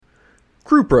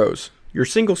Crew Pros, your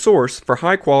single source for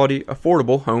high-quality,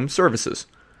 affordable home services.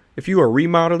 If you are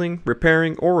remodeling,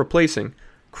 repairing, or replacing,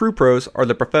 Crew Pros are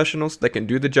the professionals that can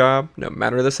do the job no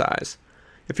matter the size.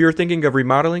 If you are thinking of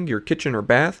remodeling your kitchen or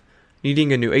bath,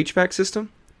 needing a new HVAC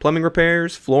system, plumbing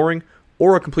repairs, flooring,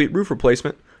 or a complete roof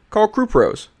replacement, call Crew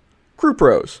Pros. Crew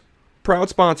Pros, proud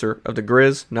sponsor of the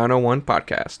Grizz 901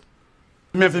 podcast.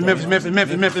 Memphis. Nothing but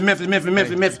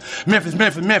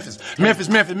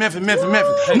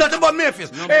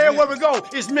Memphis. Everywhere we go,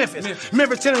 it's Memphis.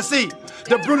 Memphis, Tennessee,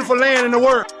 the beautiful land in the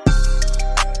world.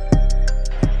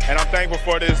 And I'm thankful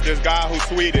for this guy who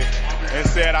tweeted and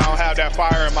said, I don't have that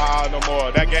fire in my eye no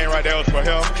more. That game right there was for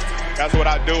him. That's what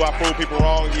I do. I prove people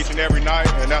wrong each and every night,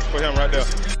 and that's for him right there.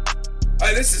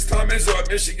 Hi, this is Tom Izzo at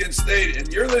Michigan State,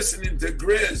 and you're listening to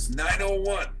Grizz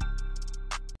 901.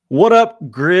 What up,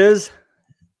 Grizz?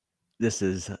 This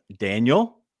is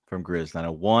Daniel from Grizz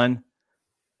 901.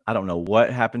 I don't know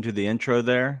what happened to the intro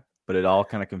there, but it all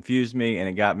kind of confused me, and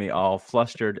it got me all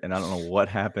flustered, and I don't know what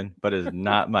happened, but it's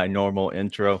not my normal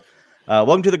intro.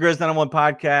 Welcome to the Grizz 901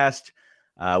 podcast.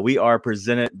 We are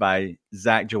presented by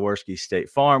Zach Jaworski State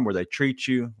Farm, where they treat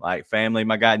you like family.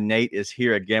 My guy Nate is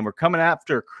here again. We're coming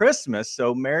after Christmas,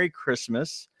 so Merry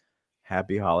Christmas.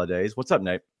 Happy holidays. What's up,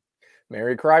 Nate?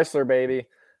 Merry Chrysler, baby.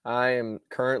 I am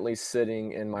currently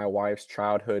sitting in my wife's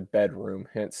childhood bedroom,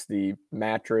 hence the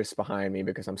mattress behind me,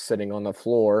 because I'm sitting on the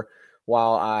floor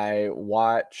while I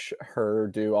watch her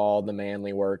do all the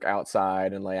manly work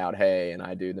outside and lay out hay, and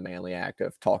I do the manly act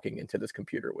of talking into this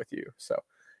computer with you. So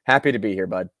happy to be here,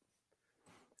 bud.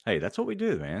 Hey, that's what we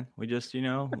do, man. We just,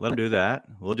 let them do that.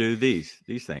 We'll do these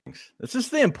things. It's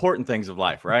just the important things of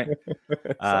life, right?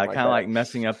 Kind of like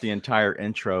messing up the entire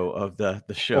intro of the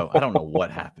show. I don't know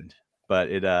what happened, but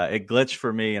it glitched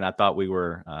for me, and I thought we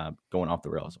were going off the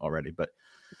rails already. But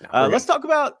let's talk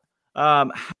about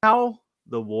how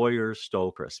the Warriors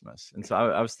stole Christmas. And so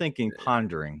I was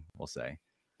pondering, we'll say,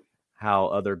 how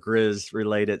other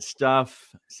Grizz-related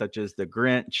stuff, such as the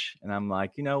Grinch, and I'm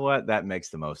like, you know what? That makes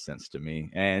the most sense to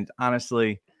me. And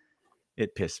honestly,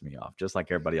 it pissed me off, just like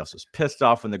everybody else was pissed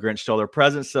off when the Grinch stole their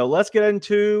presents. So let's get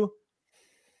into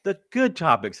the good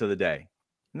topics of the day,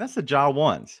 and that's the Ja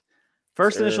ones.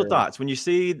 First initial thoughts when you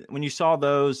saw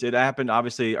those. It happened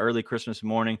obviously early Christmas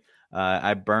morning.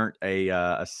 I burnt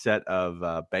a set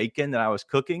of bacon that I was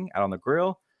cooking out on the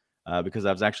grill. Because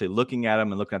I was actually looking at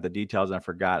them and looking at the details, and I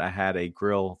forgot I had a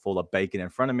grill full of bacon in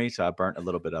front of me, so I burnt a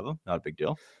little bit of them. Not a big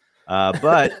deal.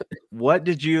 But what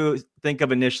did you think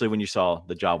of initially when you saw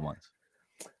the Ja ones?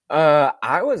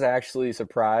 I was actually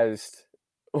surprised.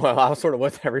 Well, I was sort of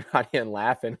with everybody and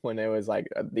laughing when it was like,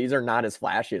 these are not as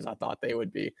flashy as I thought they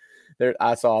would be.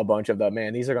 I saw a bunch of the,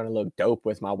 man, these are going to look dope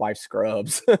with my wife's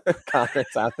scrubs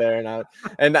comments out there.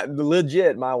 And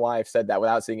legit, my wife said that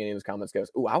without seeing any of those comments,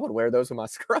 goes, "Ooh, I would wear those with my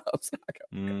scrubs." I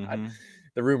go, God,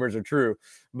 the rumors are true.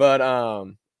 But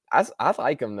I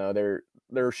like them though.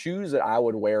 They're shoes that I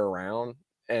would wear around.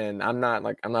 And I'm not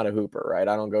a hooper, right?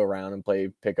 I don't go around and play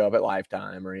pickup at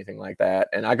Lifetime or anything like that.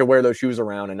 And I could wear those shoes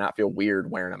around and not feel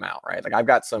weird wearing them out, right? Like I've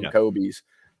got some Kobe's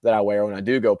that I wear when I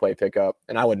do go play pickup,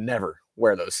 and I would never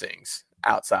wear those things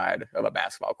outside of a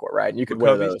basketball court, right? And you could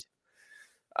wear those.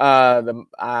 I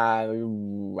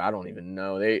don't even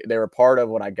know. They were part of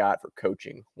what I got for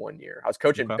coaching one year. I was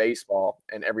coaching baseball,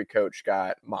 and every coach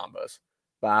got Mambas,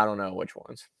 but I don't know which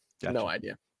ones. Gotcha. No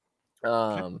idea.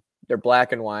 They're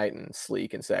black and white and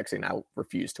sleek and sexy, and I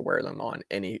refuse to wear them on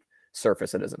any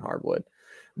surface that isn't hardwood.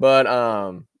 But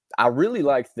I really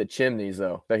liked the chimneys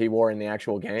though that he wore in the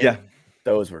actual game. Yeah,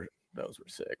 those were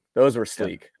sick. Those were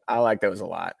sleek. Yeah. I like those a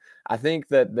lot. I think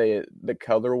that the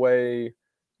colorway,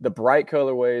 the bright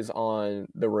colorways on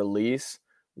the release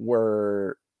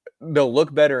they'll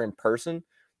look better in person,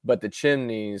 but the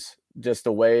chimneys, just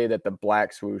the way that the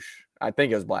black swoosh, I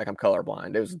think it was black. I'm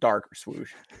colorblind. It was darker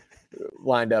swoosh.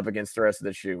 Lined up against the rest of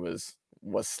the shoe was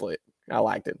slick. I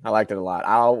liked it. I liked it a lot.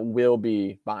 I will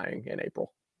be buying in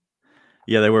April.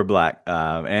 Yeah, they were black.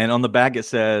 And on the back it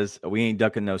says, "We ain't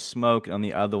ducking no smoke." On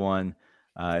the other one,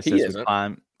 it says,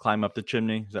 climb up the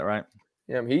chimney. Is that right?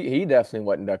 Yeah, he definitely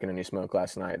wasn't ducking any smoke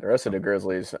last night. The rest of the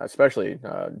Grizzlies, especially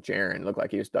Jaren, looked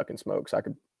like he was ducking smoke, so I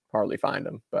could hardly find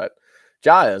him. But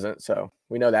Ja isn't, so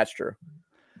we know that's true.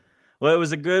 Well, it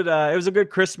was a good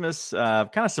Christmas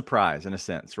kind of surprise in a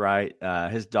sense, right?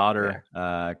 His daughter,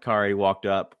 Kari, walked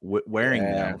up wearing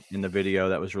them in the video.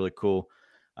 That was really cool.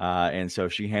 And so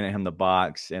she handed him the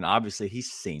box, and obviously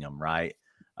he's seen them, right?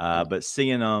 But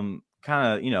seeing them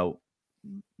kind of,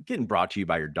 getting brought to you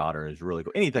by your daughter is really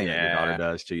cool. Anything that your daughter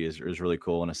does to you is really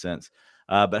cool in a sense.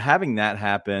 But having that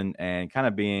happen and kind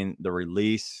of being the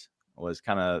release was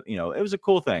kind of, it was a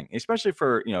cool thing, especially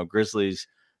for, Grizzlies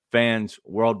fans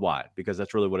worldwide, because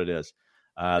that's really what it is.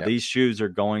 These shoes are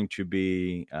going to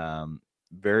be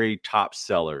very top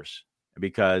sellers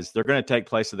because they're going to take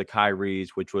place of the Kyries,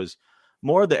 which was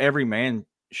more the everyman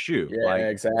shoe. Yeah,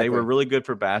 exactly. They were really good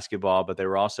for basketball, but they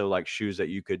were also like shoes that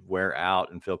you could wear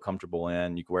out and feel comfortable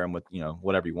in. You could wear them with,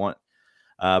 whatever you want.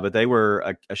 But they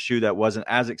were a shoe that wasn't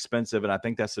as expensive. And I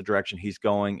think that's the direction he's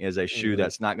going, is a shoe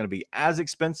that's not going to be as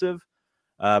expensive.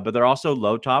 But they're also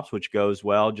low tops, which goes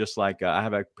well. Just like I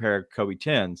have a pair of Kobe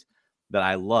 10s that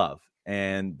I love.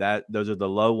 And those are the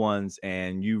low ones.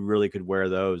 And you really could wear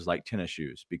those like tennis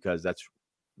shoes, because that's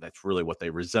really what they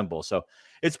resemble. So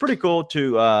it's pretty cool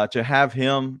to have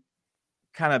him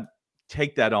kind of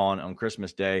take that on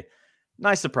Christmas Day.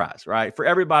 Nice surprise, right? For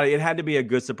everybody, it had to be a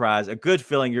good surprise, a good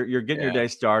feeling. You're getting your day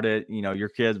started. Your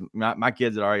kids, my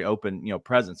kids had already opened,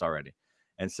 presents already.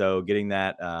 And so getting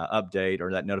that update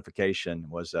or that notification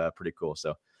was pretty cool.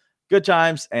 So good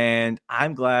times. And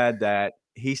I'm glad that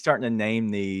he's starting to name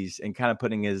these and kind of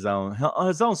putting his own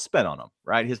spin on them,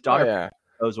 right? His daughter,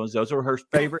 those were her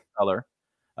favorite color,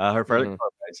 her favorite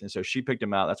color base. And so she picked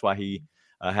them out. That's why he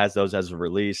has those as a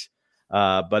release.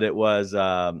 But it was,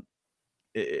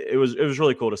 it was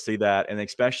really cool to see that. And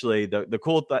especially the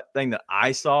cool thing that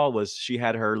I saw was she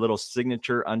had her little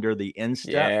signature under the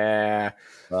instep. Yeah.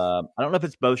 I don't know if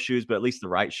it's both shoes, but at least the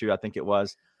right shoe, I think it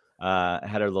was,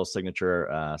 had her little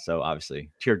signature. So obviously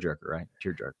tearjerker, right?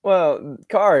 Tearjerker. Well,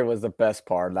 Kari was the best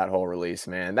part of that whole release,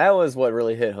 man. That was what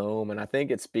really hit home. And I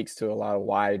think it speaks to a lot of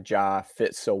why Ja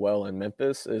fits so well in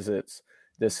Memphis, is it's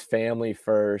this family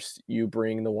first. You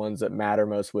bring the ones that matter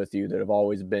most with you, that have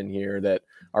always been here, that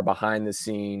are behind the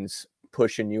scenes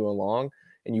pushing you along,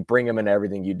 and you bring them in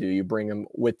everything you do. You bring them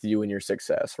with you in your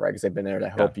success, right? Because they've been there to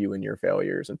help you in your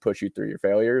failures and push you through your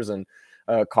failures. And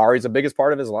Kari's the biggest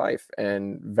part of his life,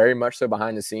 and very much so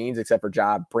behind the scenes, except for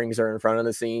Ja brings her in front of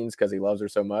the scenes because he loves her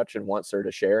so much and wants her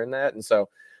to share in that. And so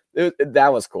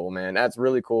that was cool, man. That's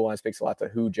really cool. And it speaks a lot to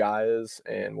who Ja is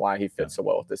and why he fits so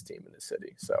well with this team in this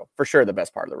city. So for sure, the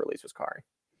best part of the release was Kari.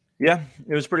 Yeah,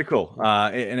 it was pretty cool.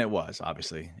 And it was,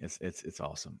 obviously, it's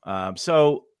awesome.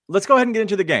 So let's go ahead and get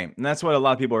into the game. And that's what a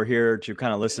lot of people are here to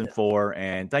kind of listen for.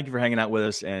 And thank you for hanging out with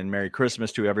us, and Merry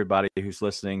Christmas to everybody who's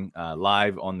listening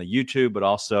live on the YouTube, but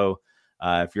also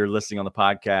if you're listening on the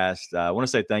podcast. I want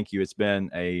to say thank you. It's been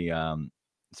a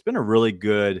really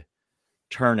good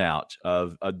turnout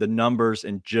of the numbers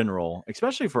in general,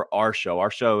 especially for our show.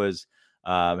 Our show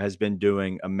has been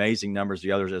doing amazing numbers,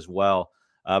 the others as well.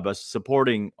 But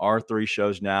supporting our three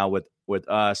shows now with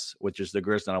us, which is the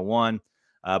Grizz 901,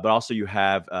 but also you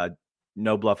have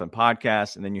No Bluffing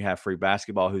Podcast, and then you have Free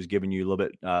Basketball, who's giving you a little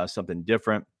bit something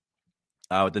different.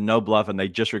 With the No Bluffing, they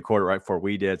just recorded right before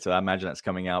we did, so I imagine that's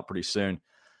coming out pretty soon.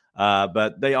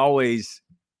 But they always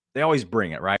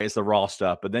bring it, right? It's the raw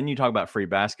stuff. But then you talk about Free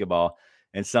Basketball,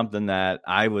 and something that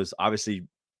I was obviously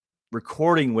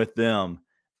recording with them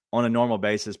on a normal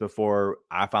basis before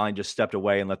I finally just stepped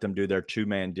away and let them do their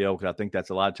 2-man deal, because I think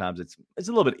that's a lot of times it's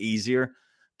a little bit easier.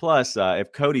 Plus,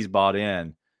 if Cody's bought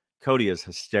in, Cody is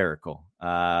hysterical.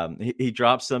 He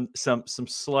drops some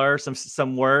slur,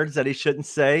 some words that he shouldn't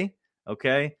say.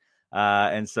 Okay,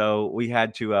 and so we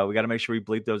got to make sure we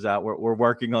bleep those out. We're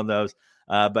working on those.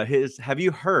 But have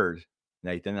you heard,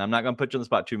 Nathan? I'm not going to put you on the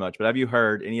spot too much, but have you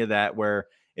heard any of that where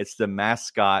it's the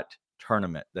mascot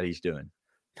tournament that he's doing?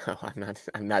 No,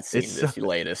 I'm not seeing this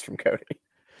latest from Cody.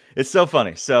 It's so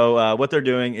funny. So what they're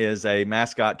doing is a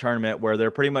mascot tournament where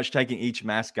they're pretty much taking each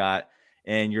mascot,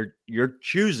 and you're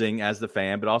choosing as the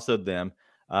fan, but also them,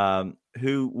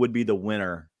 who would be the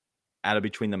winner out of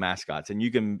between the mascots. And you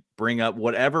can bring up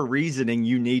whatever reasoning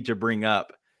you need to bring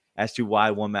up as to why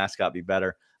one mascot be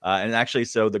better. And actually,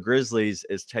 so the Grizzlies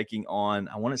is taking on,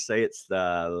 I want to say it's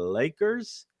the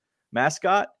Lakers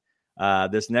mascot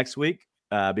this next week,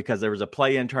 because there was a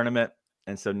play-in tournament.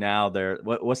 And so now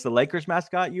what's the Lakers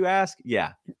mascot, you ask?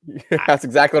 Yeah. That's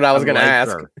exactly what I was going to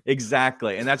ask.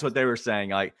 Exactly. And that's what they were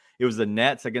saying. Like, it was the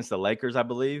Nets against the Lakers, I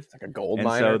believe. It's like a gold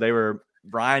miner. And so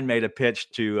Brian made a pitch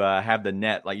to have the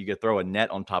net, like you could throw a net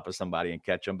on top of somebody and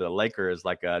catch them. But the Laker is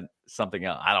like something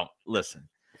else. Listen.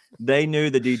 They knew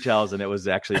the details, and it was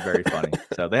actually very funny.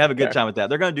 So they have a good time with that.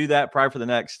 They're going to do that probably for the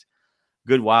next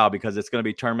good while, because it's going to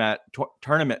be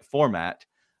tournament format.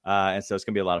 And so it's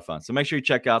going to be a lot of fun. So make sure you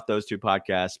check out those two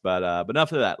podcasts. But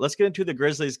enough of that. Let's get into the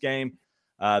Grizzlies game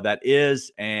that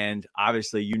is. And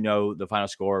obviously, the final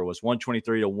score was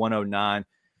 123-109.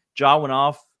 Ja went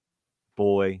off.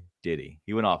 Boy, did he.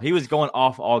 He went off. He was going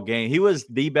off all game. He was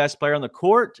the best player on the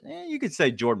court. You could say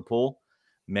Jordan Poole,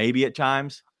 maybe at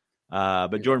times.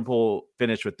 But Jordan Poole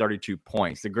finished with 32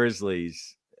 points. The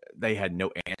Grizzlies, they had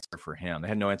no answer for him. They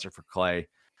had no answer for Clay.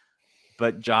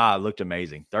 But Ja looked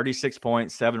amazing. 36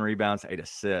 points, 7 rebounds, 8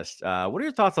 assists. What are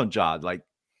your thoughts on Ja? Like,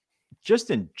 just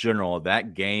in general,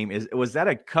 that game, was that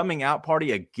a coming out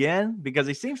party again? Because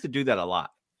he seems to do that a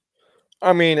lot.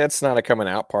 I mean, it's not a coming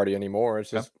out party anymore. It's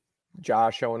just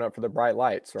Josh showing up for the bright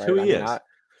lights, right? Who he is.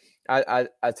 I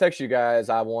text you guys.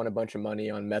 I won a bunch of money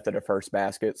on method of first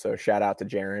basket. So shout out to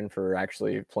Jaron for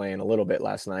actually playing a little bit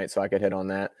last night, so I could hit on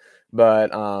that.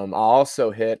 But I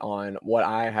also hit on what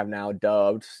I have now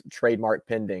dubbed, trademark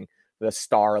pending, the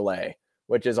star lay,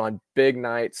 which is on big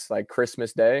nights like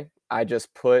Christmas Day. I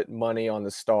just put money on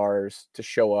the stars to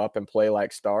show up and play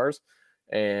like stars.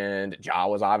 And Ja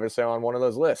was obviously on one of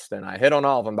those lists, and I hit on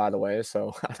all of them, by the way.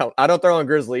 So I don't throw on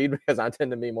Grizz lead because I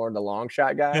tend to be more of the long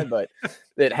shot guy, but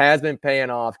it has been paying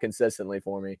off consistently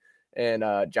for me. And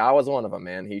Ja was one of them,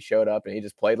 man. He showed up and he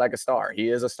just played like a star. He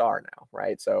is a star now,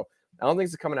 right? So I don't think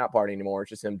it's a coming out party anymore. It's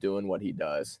just him doing what he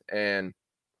does. And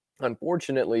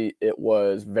unfortunately, it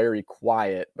was very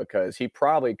quiet because he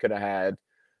probably could have had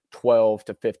 12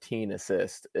 to 15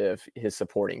 assists if his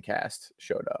supporting cast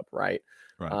showed up, right?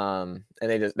 And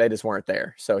they just weren't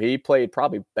there. So he played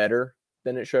probably better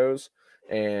than it shows.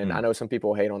 And I know some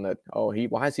people hate on that.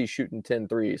 Why is he shooting 10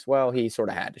 threes? Well, he sort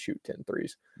of had to shoot 10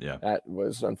 threes. Yeah. That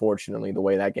was unfortunately the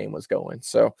way that game was going.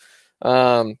 So,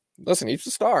 listen, he's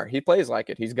a star. He plays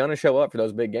like it. He's going to show up for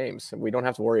those big games. We don't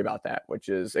have to worry about that, which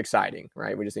is exciting,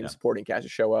 right? We just need supporting cast to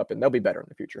show up and they'll be better in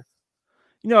the future.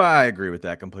 I agree with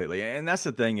that completely. And that's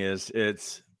the thing is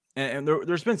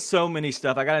there's been so many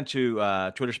stuff. I got into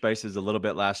Twitter Spaces a little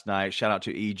bit last night. Shout out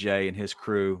to EJ and his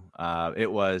crew.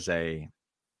 It was a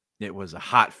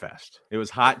hot fest. It was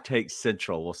hot take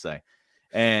central, we'll say.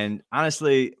 And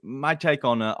honestly, my take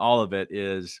on all of it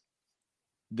is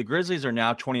the Grizzlies are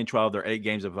now 20-12. They're 8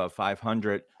 games above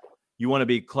 500. You want to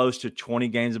be close to 20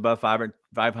 games above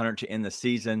 500 to end the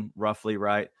season, roughly,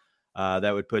 right?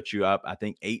 That would put you up, I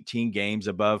think, 18 games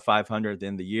above 500 at the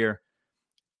end of the year.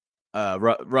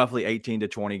 Roughly 18 to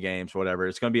 20 games, whatever.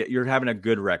 It's going to be, you're having a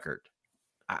good record.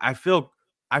 I feel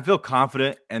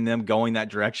confident in them going that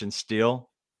direction still.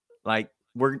 Like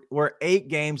we're 8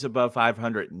 games above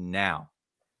 500 now,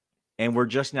 and we're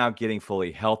just now getting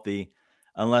fully healthy.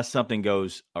 Unless something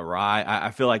goes awry,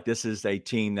 I feel like this is a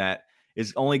team that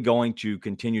is only going to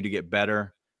continue to get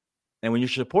better. And when you're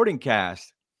supporting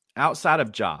cast outside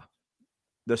of Ja,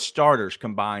 the starters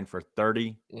combined for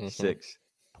 36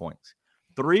 points.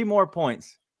 3 more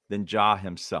points than Ja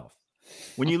himself.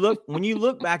 When you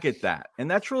look back at that, and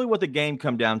that's really what the game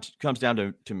comes down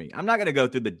to me. I'm not going to go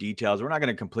through the details. We're not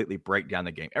going to completely break down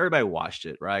the game. Everybody watched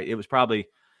it, right? It was probably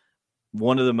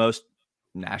one of the most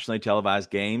nationally televised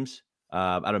games.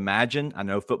 I'd imagine. I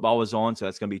know football was on, so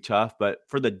that's going to be tough. But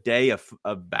for the day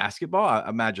of basketball, I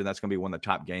imagine that's going to be one of the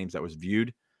top games that was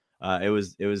viewed. It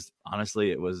was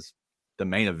honestly, it was the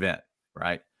main event,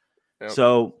 right? Yep.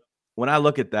 So when I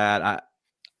look at that,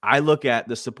 I look at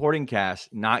the supporting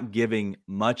cast not giving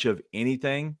much of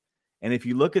anything. And if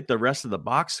you look at the rest of the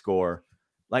box score,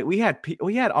 like we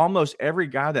had almost every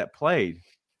guy that played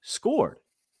scored.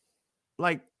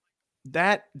 Like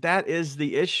that is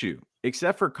the issue,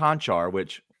 except for Conchar,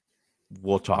 which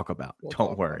we'll talk about.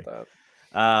 Don't worry.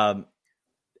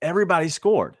 Everybody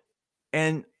scored.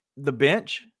 And the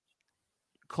bench,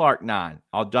 Clark 9,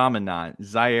 Aldama 9,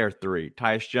 Zaire 3,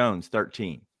 Tyus Jones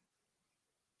 13.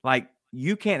 Like,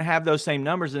 you can't have those same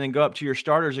numbers and then go up to your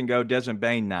starters and go Desmond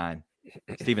Bane 9,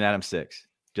 Steven Adams 6,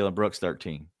 Dylan Brooks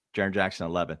 13, Jaren Jackson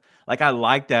 11. Like, I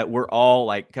like that we're all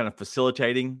like kind of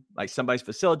facilitating, like somebody's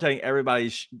facilitating,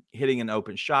 everybody's hitting an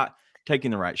open shot,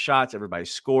 taking the right shots,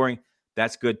 everybody's scoring.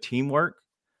 That's good teamwork.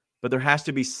 But there has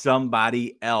to be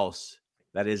somebody else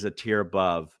that is a tier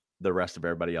above the rest of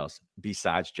everybody else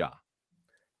besides Ja.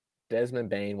 Desmond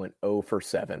Bane went 0 for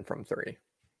 7 from 3.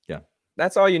 Yeah.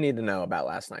 That's all you need to know about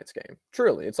last night's game.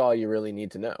 Truly, it's all you really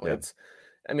need to know. Yeah.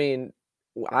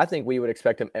 I think we would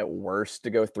expect him at worst to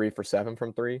go 3 for 7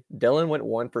 from 3. Dylan went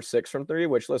 1 for 6 from 3,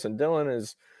 which, listen, Dylan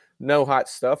is no hot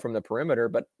stuff from the perimeter,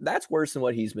 but that's worse than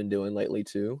what he's been doing lately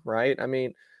too, right? I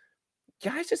mean,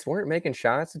 guys just weren't making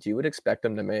shots that you would expect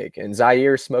them to make. And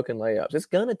Zaire smoking layups. It's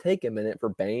going to take a minute for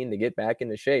Bane to get back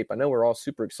into shape. I know we're all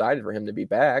super excited for him to be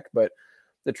back, but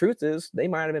the truth is they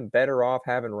might have been better off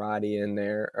having Roddy in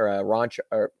there, or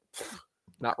Ronchar.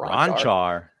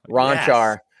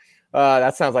 Yes.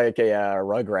 That sounds like a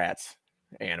Rugrats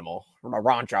animal.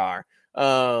 Ronchar.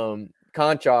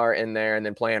 Conchar in there and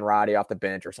then playing Roddy off the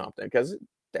bench or something, because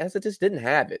it just didn't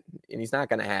have it, and he's not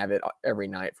going to have it every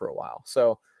night for a while.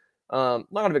 So a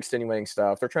lot of extenuating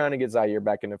stuff. They're trying to get Zaire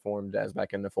back into form, Des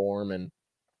back into form, and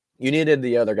you needed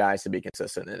the other guys to be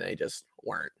consistent, and they just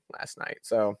weren't last night.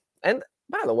 So, and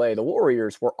by the way, the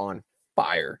Warriors were on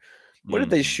fire. What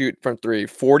did they shoot from three?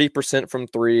 40% from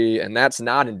three, and that's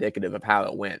not indicative of how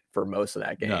it went for most of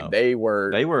that game. No. They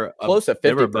were close to 50%.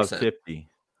 They were above 50.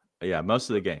 Yeah, most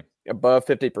of the game. Above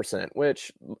 50%,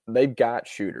 which they've got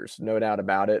shooters, no doubt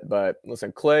about it. But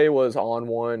listen, Clay was on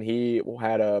one. He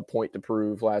had a point to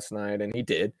prove last night, and he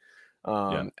did.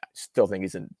 I still think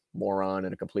he's a moron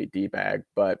and a complete D-bag,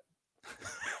 but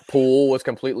Poole was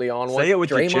completely on one. Say it with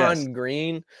your chest.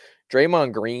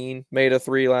 Draymond Green made a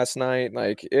three last night.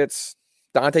 Like, it's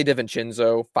Dante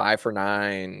DiVincenzo, 5 for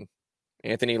 9.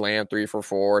 Anthony Lamb, 3 for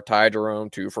 4. Ty Jerome,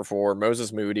 2 for 4.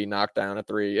 Moses Moody knocked down a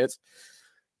 3.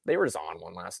 They were just on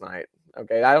one last night.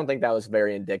 Okay, I don't think that was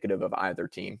very indicative of either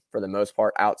team for the most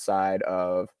part outside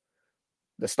of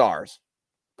the stars.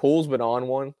 Poole's been on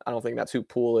one. I don't think that's who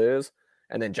Poole is.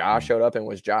 And then Ja showed up and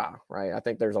was Ja, right? I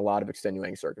think there's a lot of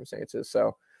extenuating circumstances.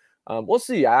 So we'll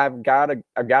see. I've got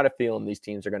a feeling these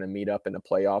teams are going to meet up in the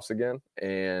playoffs again,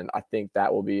 and I think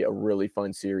that will be a really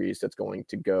fun series that's going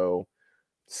to go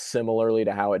similarly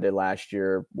to how it did last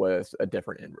year with a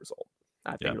different end result.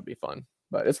 I think it'll be fun,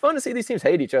 but it's fun to see these teams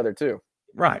hate each other too.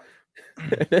 Right.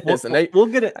 We'll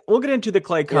get into the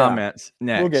Clay comments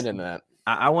next. We'll get into that.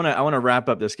 I want to wrap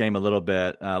up this game a little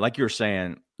bit. Like you were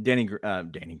saying, Danny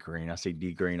Green. I see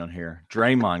D Green on here.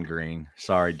 Draymond Green.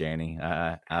 Sorry, Danny.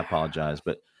 I apologize,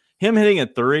 but him hitting a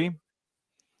three,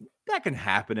 that can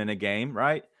happen in a game,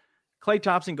 right? Klay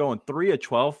Thompson going 3 of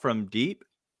 12 from deep.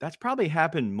 That's probably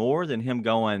happened more than him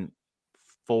going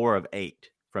 4 of 8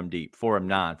 from deep, 4 of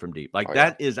 9 from deep. Like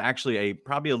that is actually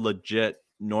probably a legit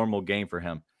normal game for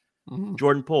him. Mm-hmm.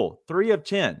 Jordan Poole, 3 of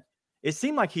 10. It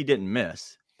seemed like he didn't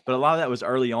miss, but a lot of that was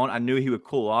early on. I knew he would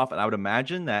cool off, and I would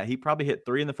imagine that he probably hit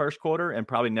 3 in the first quarter and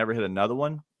probably never hit another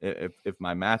one if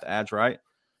my math adds right.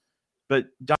 But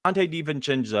Dante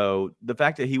DiVincenzo, the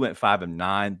fact that he went 5 of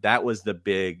 9, that was the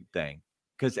big thing.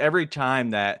 Because every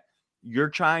time that you're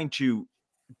trying to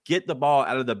get the ball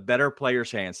out of the better players'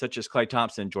 hands, such as Klay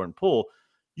Thompson and Jordan Poole,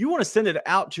 you want to send it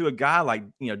out to a guy like,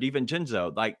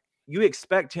 DiVincenzo. Like, you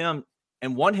expect him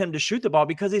and want him to shoot the ball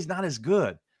because he's not as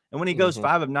good. And when he goes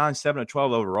 5 of 9, 7 of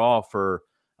 12 overall for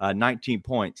 19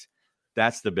 points,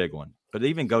 that's the big one. But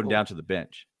even going down to the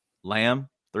bench, Lamb,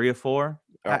 3 of 4.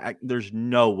 There's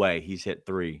no way he's hit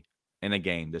 3 in a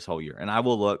game this whole year. And I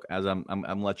will look as I'm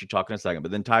gonna let you talk in a second.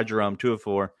 But then Ty Jerome, 2 of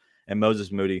 4, and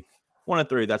Moses Moody, 1 of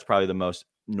 3. That's probably the most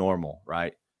normal,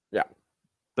 right? Yeah.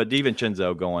 But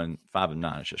DiVincenzo going 5 of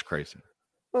 9 is just crazy.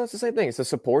 Well, it's the same thing. It's a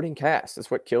supporting cast. It's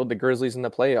what killed the Grizzlies in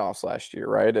the playoffs last year,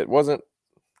 right? It wasn't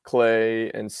Clay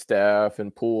and Steph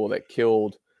and Poole that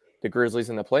killed the Grizzlies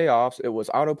in the playoffs. It was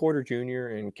Otto Porter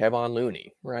Jr. and Kevon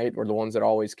Looney, right? Were the ones that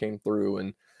always came through.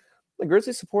 And the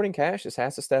Grizzlies supporting cast just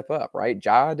has to step up, right?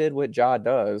 Ja did what Ja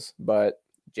does, but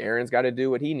Jaren's got to do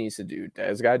what he needs to do.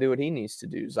 Dez got to do what he needs to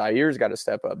do. Zaire's got to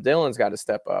step up. Dylan's got to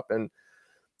step up. And,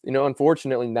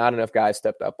 unfortunately, not enough guys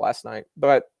stepped up last night.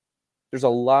 But there's a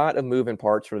lot of moving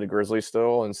parts for the Grizzlies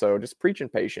still. And so just preaching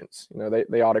patience.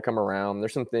 They ought to come around.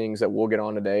 There's some things that we'll get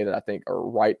on today that I think are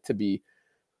right to be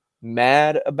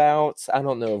mad about. I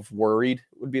don't know if worried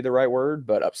would be the right word,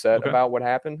 but upset about what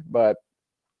happened. But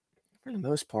for the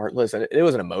most part, listen, it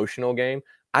was an emotional game.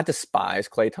 I despise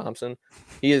Klay Thompson.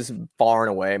 He is far and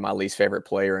away my least favorite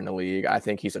player in the league. I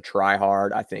think he's a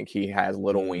try-hard. I think he has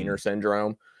little wiener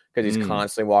syndrome because he's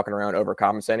constantly walking around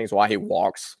overcompensating. It's why he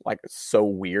walks like so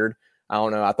weird. I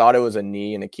don't know. I thought it was a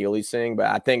knee and Achilles thing, but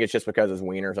I think it's just because his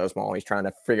wiener's so small. He's trying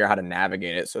to figure out how to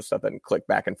navigate it so stuff doesn't click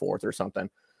back and forth or something.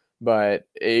 But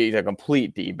he's a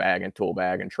complete D-bag and tool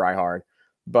bag and try-hard.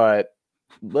 But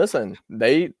listen,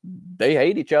 they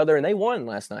hate each other and they won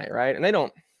last night, right? And they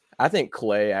don't. I think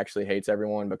Clay actually hates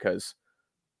everyone because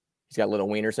he's got little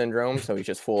wiener syndrome, so he's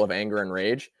just full of anger and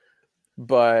rage.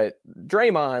 But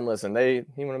Draymond, listen,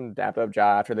 he wanted him to dap up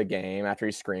Ja after the game, after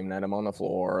he screamed at him on the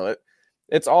floor.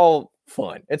 It's all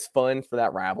fun. It's fun for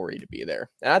that rivalry to be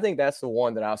there. And I think that's the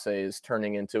one that I'll say is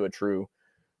turning into a true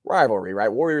rivalry,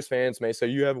 right? Warriors fans may say,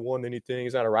 you haven't won anything.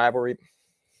 It's not a rivalry.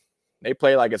 They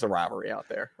play like it's a rivalry out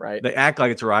there, right? They act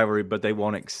like it's a rivalry, but they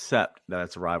won't accept that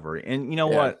it's a rivalry. And you know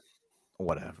what?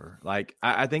 Whatever. Like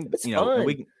I think it's fun.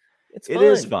 It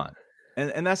is fun.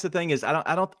 And that's the thing is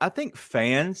I think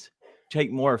fans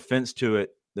take more offense to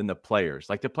it than the players.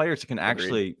 Like the players can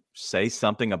actually say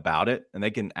something about it and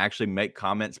they can actually make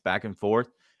comments back and forth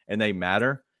and they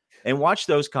matter. And watch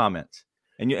those comments.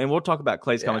 And we'll talk about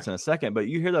Clay's comments in a second, but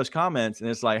you hear those comments and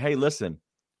it's like, hey, listen,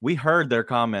 we heard their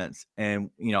comments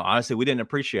and honestly, we didn't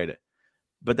appreciate it.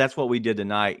 But that's what we did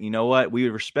tonight. You know what? We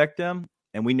respect them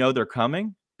and we know they're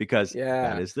coming because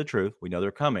that is the truth. We know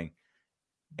they're coming.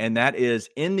 And that is,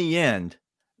 in the end,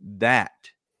 that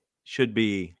should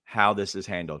be how this is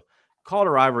handled. Call it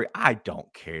a rivalry. I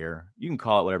don't care. You can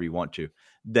call it whatever you want to.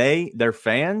 Their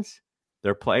fans,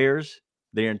 their players,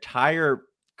 their entire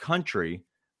country,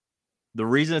 the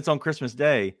reason it's on Christmas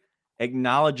Day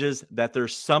acknowledges that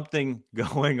there's something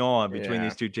going on between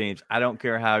these two teams. I don't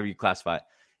care how you classify it.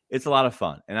 It's a lot of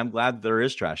fun. And I'm glad there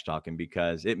is trash talking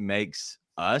because it makes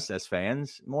us as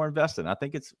fans more invested. I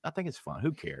think it's fun.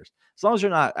 Who cares? As long as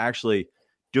you're not actually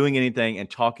doing anything and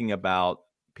talking about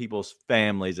people's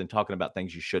families and talking about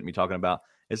things you shouldn't be talking about.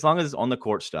 As long as it's on the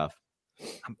court stuff,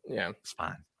 it's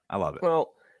fine. I love it.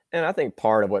 Well, and I think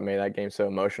part of what made that game so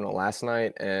emotional last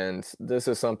night, and this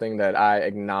is something that I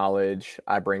acknowledge,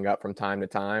 I bring up from time to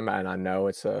time, and I know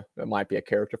it might be a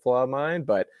character flaw of mine,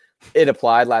 but it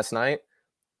applied last night.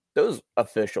 Those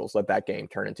officials let that game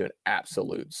turn into an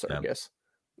absolute circus.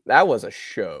 Yeah. That was a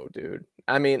show, dude.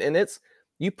 I mean, and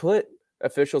you put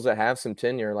officials that have some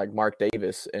tenure like Mark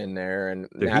Davis in there and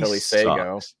Natalie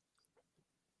Sago.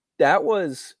 That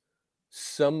was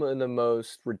some of the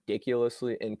most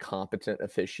ridiculously incompetent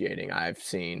officiating I've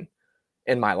seen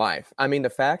in my life. I mean, the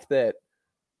fact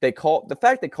they called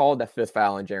that fifth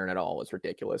foul on Jaren at all was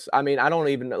ridiculous. I mean, I don't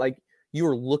even you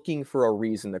were looking for a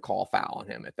reason to call foul on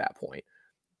him at that point,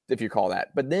 if you call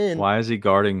that. But then why is he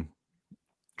guarding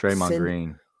Draymond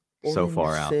Green so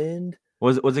far out?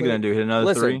 What's he going to do? Hit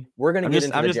another three? We're going to get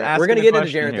into the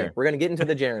Jaren thing. We're going to get into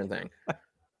the Jaren thing.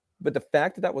 But the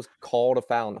fact that was called a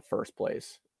foul in the first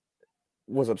place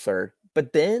was absurd.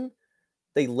 But then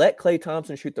they let Klay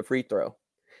Thompson shoot the free throw.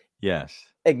 Yes.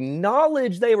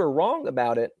 Acknowledge they were wrong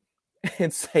about it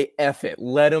and say, F it.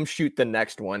 Let him shoot the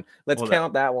next one. Let's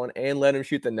count that one and let him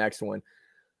shoot the next one.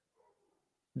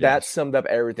 That summed up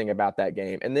everything about that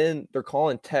game. And then they're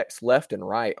calling techs left and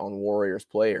right on Warriors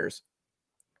players.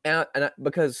 And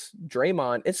because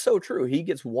Draymond, it's so true. He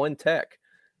gets one tech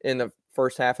in the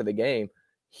first half of the game.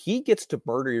 He gets to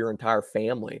murder your entire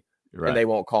family. Right. And they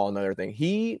won't call another thing.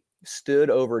 He stood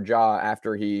over Ja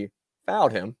after he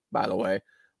fouled him, by the way,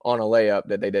 on a layup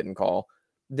that they didn't call,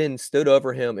 then stood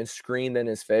over him and screamed in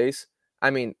his face.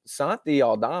 I mean, Santi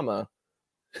Aldama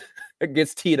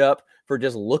gets teed up for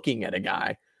just looking at a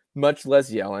guy, much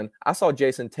less yelling. I saw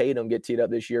Jason Tatum get teed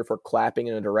up this year for clapping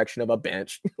in the direction of a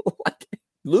bench.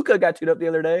 Luka got teed up the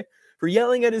other day for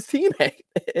yelling at his teammate.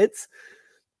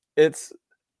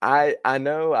 I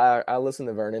know I listened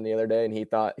to Vernon the other day and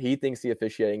he thinks the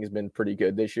officiating has been pretty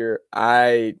good this year.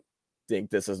 I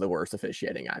think this is the worst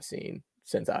officiating I've seen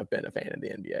since I've been a fan of the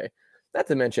NBA. Not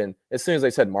to mention, as soon as they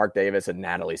said Mark Davis and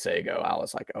Natalie Sago, I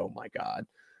was like, oh my God,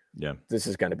 this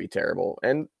is going to be terrible.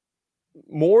 And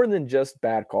more than just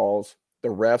bad calls, the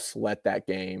refs let that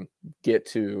game get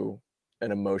to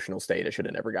an emotional state it should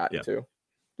have never gotten to.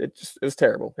 It was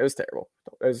terrible. It was terrible.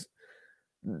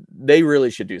 They really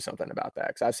should do something about that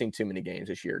because I've seen too many games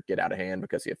this year get out of hand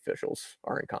because the officials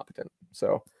are incompetent.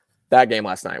 So that game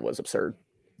last night was absurd.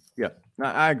 Yeah,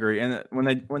 I agree. And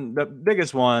when the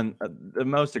biggest one, the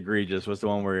most egregious was the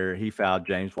one where he fouled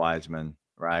James Wiseman,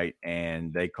 right?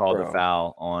 And they called the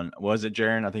foul on, was it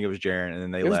Jaren? I think it was Jaren. And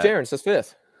then it was Jaren. It's his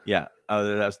fifth. Yeah. Oh,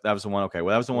 that was the one. Okay.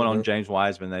 Well, that was the one on James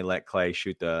Wiseman. They let Klay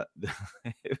shoot it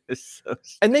was so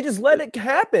stupid. And they just let it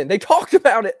happen. They talked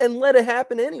about it and let it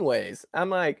happen anyways. I'm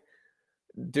like,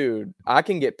 dude, I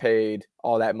can get paid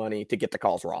all that money to get the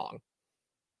calls wrong.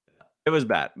 It was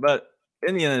bad. But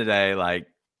in the end of the day,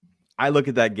 I look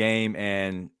at that game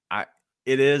and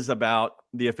it is about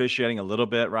the officiating a little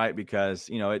bit, right? Because,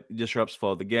 it disrupts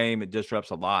flow of the game. It disrupts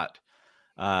a lot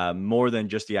more than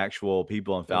just the actual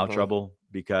people in foul trouble.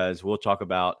 Because we'll talk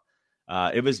about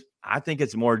I think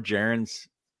it's more Jaren's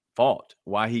fault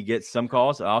why he gets some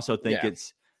calls. I also think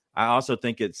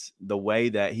it's the way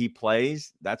that he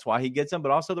plays. That's why he gets them.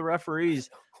 But also the referees,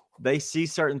 they see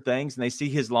certain things and they see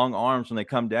his long arms when they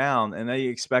come down and they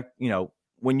expect,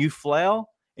 when you flail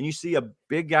and you see a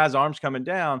big guy's arms coming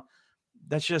down,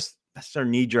 that's their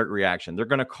knee-jerk reaction. They're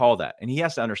going to call that. And he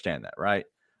has to understand that, right?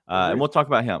 And we'll talk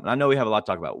about him. And I know we have a lot to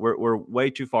talk about. We're way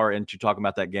too far into talking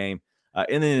about that game.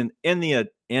 In the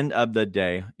end of the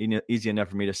day, easy enough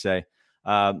for me to say,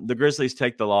 the Grizzlies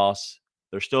take the loss.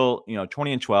 They're still,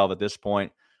 20-12 at this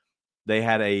point. They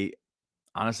had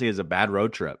honestly, is a bad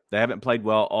road trip. They haven't played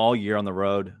well all year on the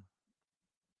road.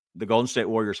 The Golden State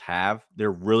Warriors have. They're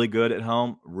really good at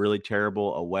home, really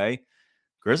terrible away.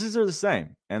 Grizzlies are the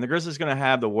same. And the Grizzlies are going to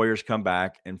have the Warriors come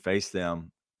back and face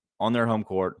them on their home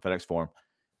court, FedEx Forum.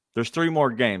 There's 3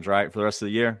 more games, right, for the rest of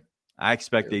the year. I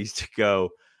expect these to go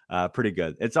pretty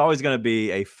good. It's always going to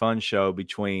be a fun show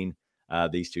between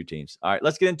these two teams. All right,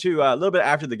 let's get into a little bit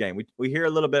after the game. We hear a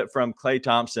little bit from Klay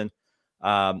Thompson.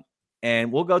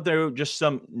 And we'll go through just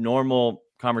some normal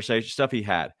conversation stuff he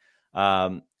had.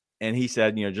 And he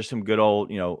said, just some good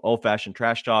old, old-fashioned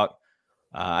trash talk.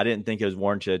 I didn't think it was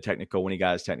warranted technical when he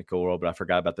got his technical rule, but I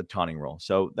forgot about the taunting rule.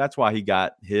 So that's why he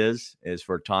got his, is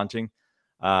for taunting.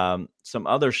 Some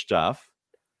other stuff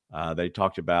they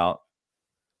talked about.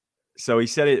 So he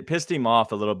said it pissed him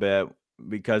off a little bit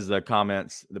because the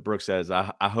comments that Brooks says,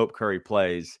 I hope Curry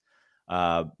plays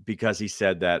because he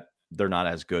said that they're not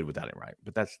as good without him, right?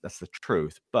 But that's the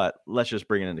truth. But let's just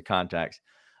bring it into context.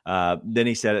 Then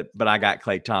he said it, but I got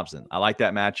Klay Thompson. I like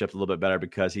that matchup a little bit better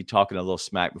because he talking a little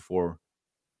smack before,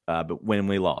 but when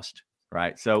we lost,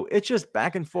 right? So it's just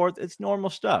back and forth. It's normal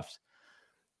stuff.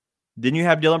 Then you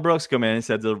have Dylan Brooks come in and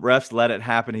said the refs let it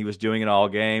happen. He was doing it all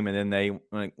game, and then they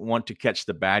want to catch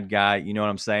the bad guy. You know what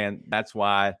I'm saying? That's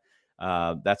why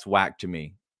that's whack to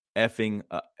me. Effing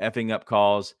up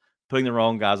calls, putting the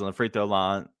wrong guys on the free throw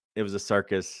line. It was a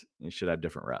circus. You should have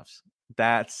different refs.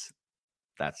 That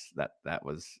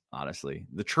was honestly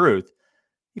the truth.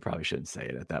 You probably shouldn't say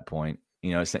it at that point.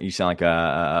 You sound like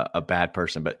a bad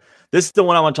person, but this is the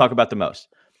one I want to talk about the most.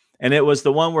 And it was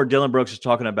the one where Dylan Brooks was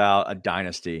talking about a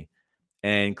dynasty.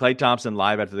 And Klay Thompson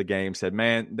live after the game said,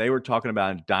 man, they were talking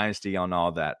about a dynasty on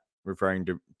all that, referring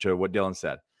to what Dylan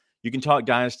said. You can talk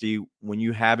dynasty when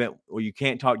you haven't, or you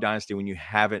can't talk dynasty when you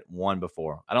haven't won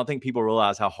before. I don't think people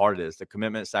realize how hard it is, the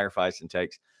commitment, sacrifice, and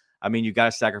takes. I mean, you got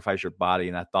to sacrifice your body,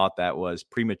 and I thought that was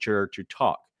premature to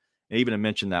talk, and even to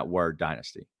mention that word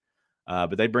dynasty.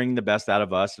 But they bring the best out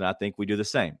of us, and I think we do the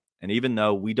same. And even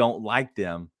though we don't like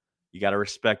them, you got to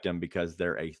respect them because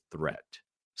they're a threat.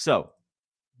 So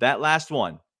that last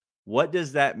one, what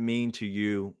does that mean to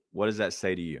you? What does that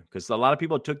say to you? Because a lot of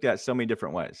people took that so many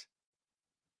different ways.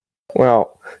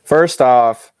 Well, first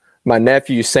off, my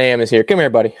nephew Sam is here. Come here,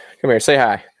 buddy. Come here. Say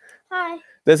hi. Hi.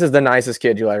 This is the nicest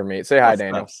kid you'll ever meet. Say hi,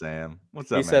 Daniel. What's up, Sam?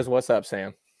 What's up, He says, "What's up,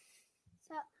 Sam?"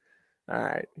 What's up? All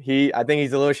right. I think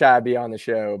he's a little shy to be on the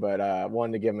show, but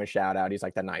wanted to give him a shout out. He's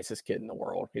like the nicest kid in the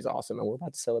world. He's awesome. And we're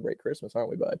about to celebrate Christmas, aren't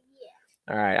we, bud?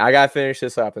 Yeah. All right. I got to finish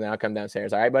this up and then I'll come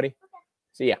downstairs. All right, buddy? Okay.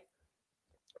 See ya.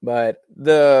 But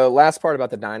the last part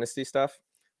about the dynasty stuff,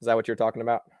 is that what you're talking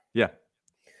about? Yeah.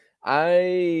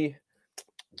 I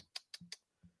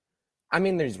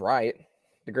mean, he's right.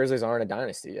 The Grizzlies aren't a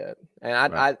dynasty yet. And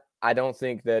I don't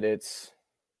think that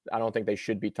I don't think they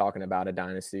should be talking about a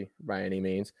dynasty by any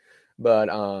means. But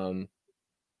I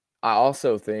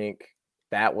also think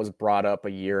that was brought up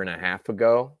a year and a half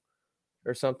ago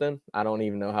or something. I don't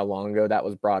even know how long ago that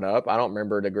was brought up. I don't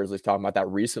remember the Grizzlies talking about that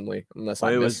recently, unless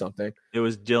I missed something. It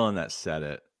was Dylan that said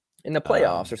it. In the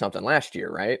playoffs or something last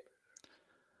year, right?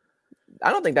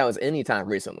 I don't think that was any time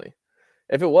recently.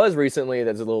 If it was recently,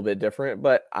 that's a little bit different.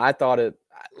 But I thought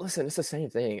listen, it's the same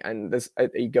thing. And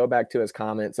you go back to his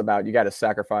comments about you got to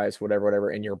sacrifice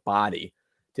whatever in your body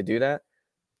to do that.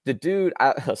 The dude,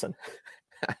 listen,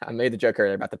 I made the joke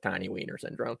earlier about the tiny wiener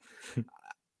syndrome.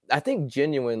 I think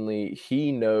genuinely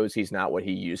he knows he's not what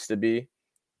he used to be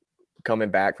coming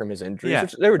back from his injuries. Yeah,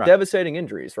 They were devastating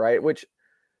injuries, right? Which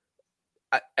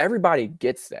everybody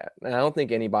gets that. And I don't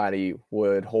think anybody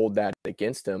would hold that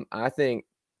against him. I think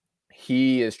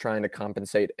he is trying to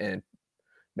compensate and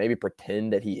maybe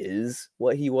pretend that he is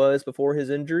what he was before his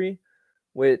injury,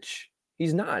 which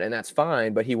he's not, and that's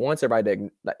fine, but he wants everybody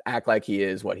to act like he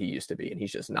is what he used to be, and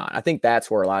he's just not. I think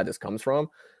that's where a lot of this comes from,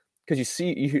 because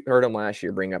you heard him last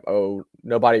year bring up, oh,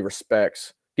 nobody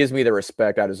gives me the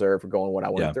respect I deserve for going what I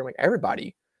went through. I'm like,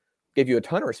 everybody gave you a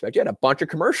ton of respect. You had a bunch of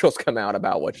commercials come out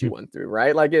about what you went through,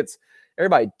 right? Like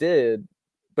everybody did,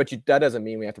 but that doesn't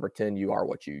mean we have to pretend you are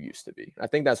what you used to be. I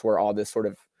think that's where all this sort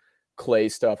of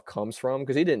Klay stuff comes from,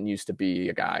 because he didn't used to be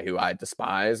a guy who I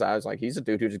despise. I was like, he's a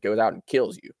dude who just goes out and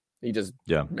kills you. He just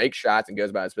makes shots and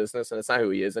goes about his business, and it's not who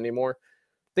he is anymore.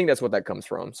 I think that's what that comes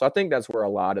from. So I think that's where a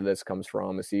lot of this comes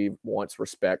from, is he wants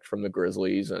respect from the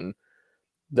Grizzlies and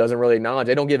doesn't really acknowledge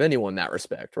they don't give anyone that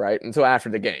respect, right? Until after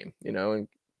the game, and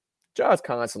Ja's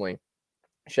constantly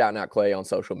shouting out Klay on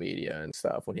social media and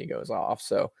stuff when he goes off.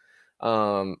 So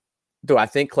do I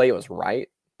think Klay was right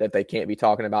that they can't be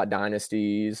talking about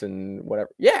dynasties and whatever?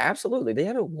 Yeah, absolutely. They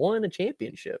haven't won a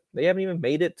championship. They haven't even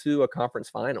made it to a conference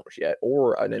finals yet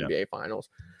or an NBA finals.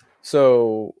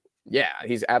 So yeah,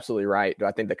 he's absolutely right. Do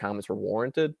I think the comments were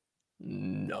warranted?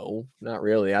 No, not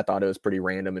really. I thought it was pretty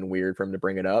random and weird for him to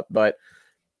bring it up. But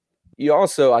you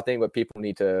also, I think what people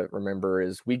need to remember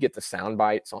is we get the sound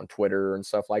bites on Twitter and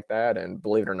stuff like that. And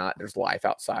believe it or not, there's life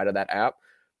outside of that app.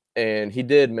 And he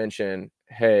did mention,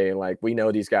 hey, like, we know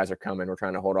these guys are coming. We're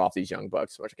trying to hold off these young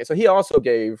bucks. Okay, so he also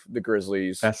gave the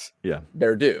Grizzlies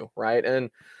their due, right? And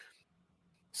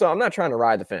So I'm not trying to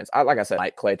ride the fence. Like I said, I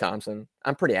like Klay Thompson.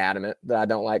 I'm pretty adamant that I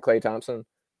don't like Klay Thompson.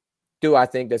 Do I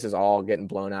think this is all getting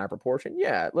blown out of proportion?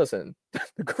 Yeah. Listen,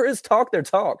 the Grizz talk their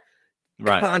talk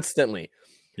constantly.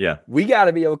 Yeah. We got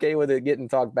to be okay with it getting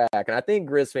talked back. And I think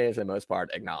Grizz fans, for the most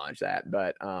part, acknowledge that.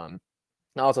 But I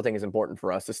also think it's important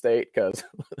for us to state, because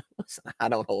I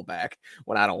don't hold back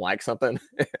when I don't like something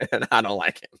and I don't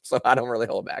like him. So I don't really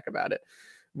hold back about it.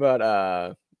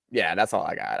 But yeah, that's all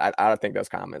I got. I don't think those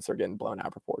comments are getting blown out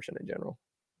of proportion in general.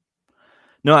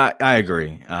 No, I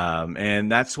agree.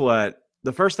 And that's what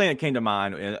the first thing that came to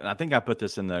mind, and I think I put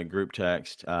this in the group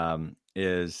text,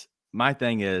 is my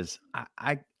thing is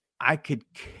I could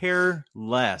care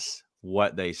less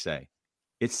what they say.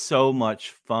 It's so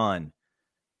much fun.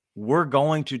 We're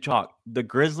going to talk. The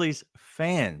Grizzlies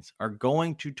fans are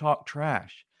going to talk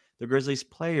trash. The Grizzlies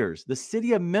players, the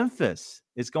city of Memphis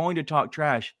is going to talk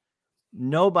trash.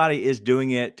 Nobody is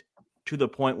doing it to the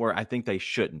point where I think they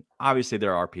shouldn't. Obviously,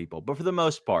 there are people, but for the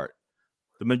most part,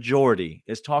 the majority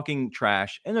is talking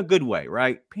trash in a good way,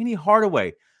 right? Penny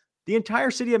Hardaway, the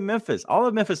entire city of Memphis, all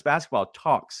of Memphis basketball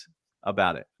talks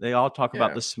about it. They all talk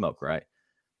about the smoke, right?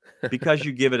 Because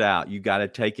you give it out, you got to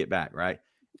take it back, right?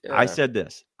 Yeah. I said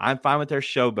this. I'm fine with their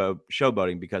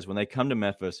showboating, because when they come to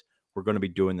Memphis, we're going to be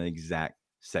doing the exact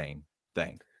same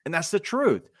thing. And that's the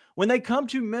truth. When they come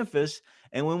to Memphis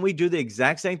and when we do the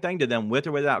exact same thing to them with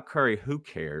or without Curry, who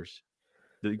cares?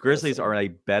 The Grizzlies are a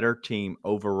better team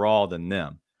overall than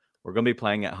them. We're going to be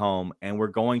playing at home and we're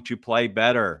going to play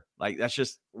better. Like, that's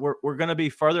just, we're going to be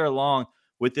further along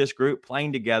with this group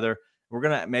playing together. We're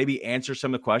going to maybe answer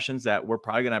some of the questions that we're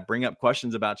probably going to bring up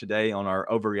questions about today on our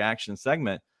overreaction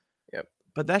segment. Yep.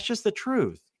 But that's just the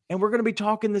truth. And we're going to be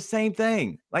talking the same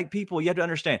thing. Like, people, you have to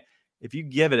understand, if you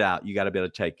give it out, you got to be able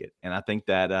to take it. And I think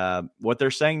that what they're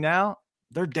saying now,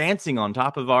 they're dancing on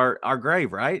top of our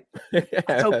grave, right?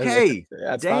 That's okay.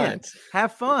 That's dance, fine.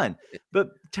 Have fun, but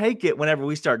take it whenever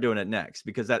we start doing it next,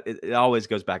 because that it always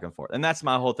goes back and forth. And that's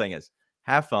my whole thing, is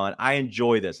have fun. I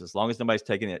enjoy this. As long as nobody's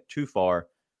taking it too far,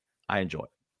 I enjoy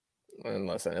it. And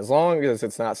listen, as long as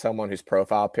it's not someone whose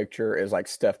profile picture is like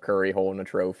Steph Curry holding a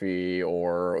trophy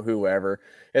or whoever,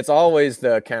 it's always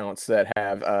the accounts that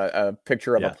have a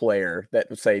picture of a player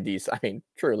that say these, I mean,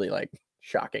 truly like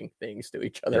shocking things to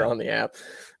each other on the app.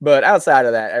 But outside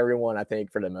of that, everyone, I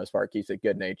think, for the most part, keeps it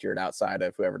good natured outside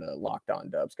of whoever the Locked On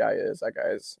Dubs guy is. That guy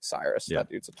is Cyrus. That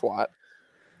dude's a twat.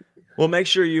 Well, make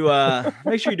sure you do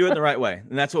it in the right way.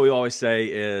 And that's what we always say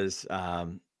is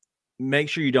make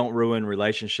sure you don't ruin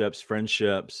relationships,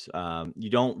 friendships. You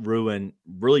don't ruin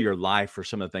really your life for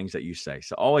some of the things that you say.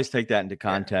 So always take that into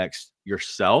context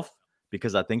yourself,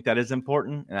 because I think that is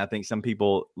important. And I think some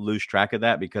people lose track of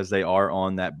that because they are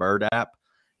on that Bird app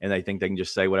and they think they can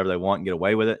just say whatever they want and get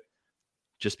away with it.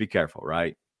 Just be careful,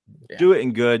 right? Yeah. Do it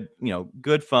in good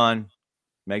fun.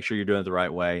 Make sure you're doing it the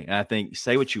right way. And I think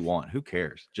say what you want. Who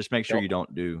cares? Just make sure you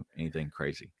don't do anything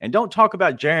crazy. And don't talk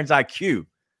about Jaren's IQ.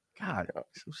 God,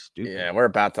 so stupid. Yeah, we're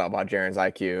about to talk about Jaren's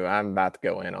IQ. I'm about to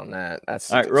go in on that. That's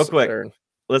all right, real quick.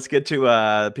 Let's get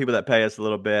to people that pay us a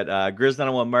little bit.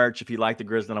 Grizz901 merch. If you like the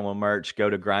Grizz901 merch, go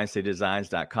to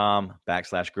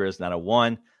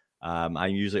grindcitydesigns.com/Grizz901. I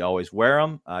usually always wear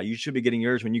them. You should be getting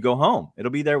yours when you go home.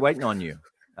 It'll be there waiting on you.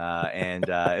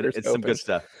 It's some good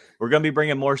stuff. We're going to be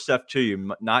bringing more stuff to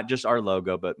you, not just our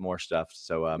logo, but more stuff.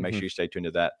 So make sure you stay tuned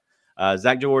to that.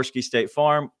 Zach Jaworski, State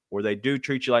Farm, where they do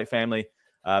treat you like family.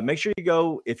 Make sure you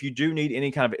go, if you do need any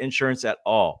kind of insurance at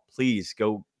all, please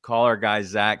go call our guy,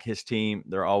 Zach, his team.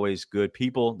 They're always good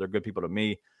people. They're good people to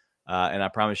me. And I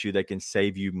promise you they can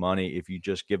save you money if you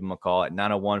just give them a call at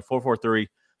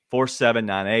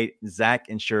 901-443-4798,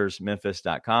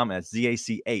 ZachInsuresMemphis.com. That's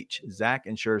ZACH,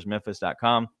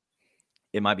 ZachInsuresMemphis.com.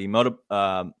 It might be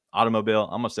automobile.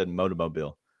 I almost said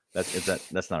motomobile. That's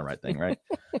not the right thing, right?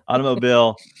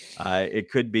 Automobile.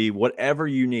 It could be whatever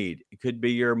you need. It could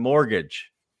be your mortgage,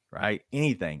 right?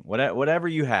 Anything, whatever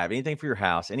you have, anything for your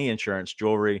house, any insurance,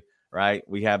 jewelry, right?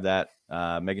 We have that.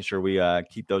 Making sure we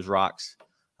keep those rocks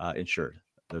insured.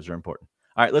 Those are important.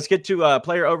 All right, let's get to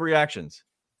player overreactions.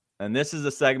 And this is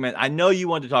a segment I know you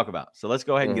want to talk about. So let's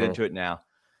go ahead and get into it now.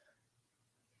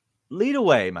 Lead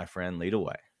away, my friend. Lead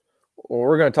away. Well,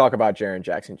 we're going to talk about Jaren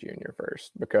Jackson Jr.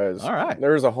 first, because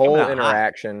there's a whole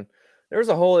interaction. There's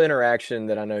a whole interaction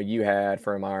that I know you had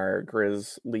from our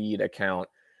Grizz lead account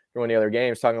for one of the other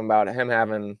games, talking about him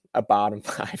having a bottom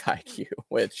 5 IQ,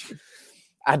 which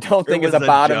I don't think is a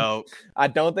bottom. Joke. I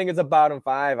don't think it's a bottom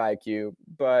 5 IQ,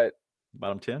 but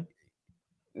bottom 10.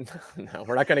 No,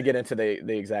 we're not going to get into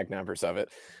the exact numbers of it,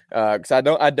 because I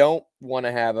don't want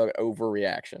to have an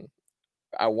overreaction.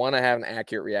 I want to have an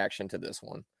accurate reaction to this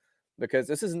one. because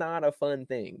this is not a fun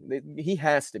thing. He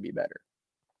has to be better.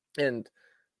 And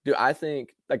I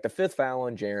think like the 5th foul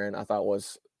on Jaren, I thought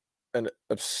was an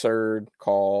absurd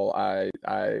call.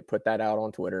 I put that out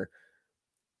on Twitter.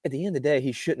 At the end of the day,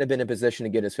 he shouldn't have been in position to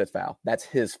get his 5th foul. That's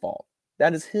his fault.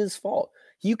 That is his fault.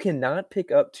 You cannot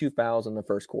pick up 2 fouls in the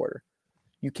first quarter.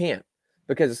 You can't,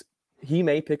 because he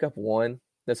may pick up one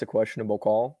that's a questionable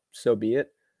call. So be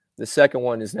it. The second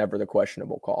one is never the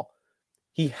questionable call.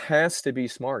 He has to be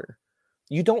smarter.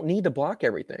 You don't need to block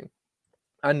everything.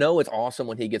 I know it's awesome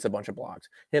when he gets a bunch of blocks.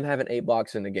 Him having 8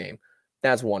 blocks in the game,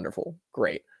 that's wonderful.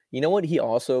 Great. You know what he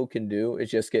also can do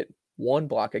is just get 1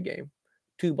 block a game,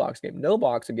 2 blocks a game, no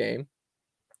blocks a game,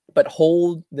 but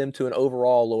hold them to an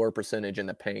overall lower percentage in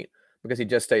the paint because he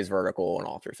just stays vertical and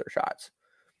alters their shots.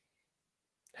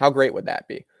 How great would that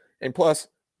be? And plus,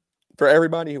 for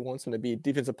everybody who wants him to be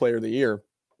Defensive Player of the Year,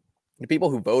 the people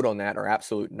who vote on that are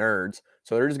absolute nerds.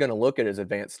 So they're just going to look at his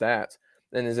advanced stats.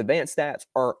 And his advanced stats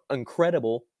are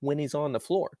incredible when he's on the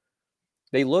floor.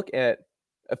 They look at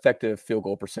effective field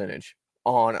goal percentage,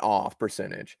 on-off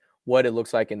percentage, what it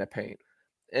looks like in the paint.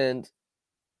 And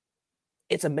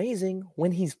it's amazing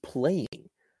when he's playing.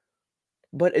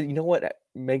 But you know what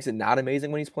makes it not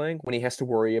amazing when he's playing? When he has to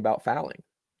worry about fouling,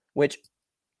 which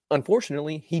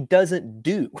unfortunately he doesn't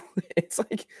do. It's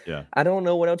like, I don't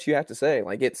know what else you have to say.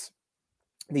 Like, it's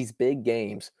these big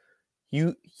games,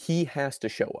 he has to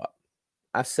show up.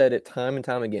 I've said it time and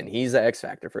time again. He's the X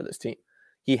factor for this team.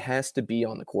 He has to be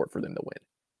on the court for them to win.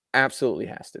 Absolutely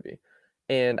has to be.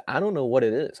 And I don't know what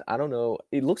it is. I don't know.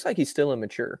 It looks like he's still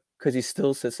immature because he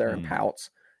still sits there and pouts.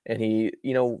 And he,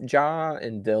 Ja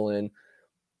and Dylan,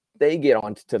 they get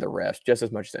on to the refs just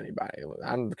as much as anybody.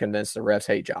 I'm convinced the refs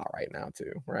hate Ja right now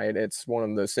too, right? It's one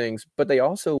of those things. But they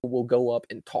also will go up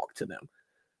and talk to them,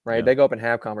 right? Yeah. They go up and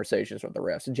have conversations with the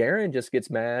refs. Jaren just gets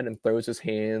mad and throws his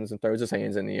hands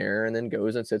in the air and then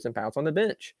goes and sits and pouts on the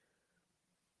bench.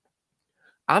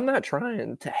 I'm not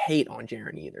trying to hate on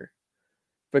Jaren either,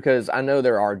 because I know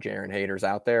there are Jaren haters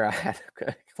out there. I had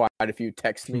quite a few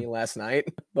text me last night,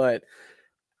 but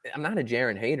I'm not a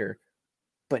Jaren hater,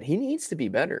 but he needs to be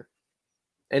better.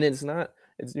 And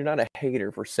you're not a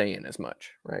hater for saying as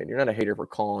much, right? You're not a hater for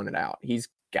calling it out. He's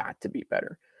got to be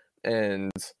better.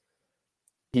 And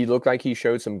he looked like he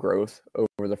showed some growth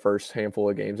over the first handful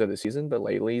of games of the season, but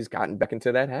lately he's gotten back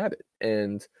into that habit.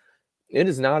 And it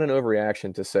is not an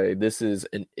overreaction to say this is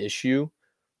an issue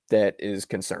that is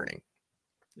concerning.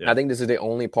 Yeah. I think this is the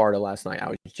only part of last night I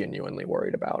was genuinely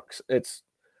worried about.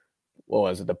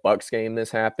 Was it the Bucks game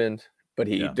this happened? But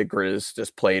the Grizz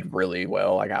just played really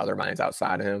well, like out of their minds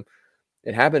outside of him.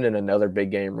 It happened in another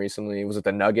big game recently. Was it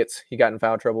the Nuggets he got in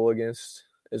foul trouble against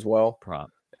as well?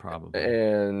 Probably.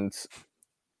 And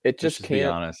it just can't. Be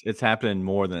honest, it's happening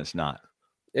more than it's not.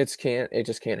 It just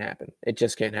can't happen. It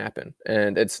just can't happen.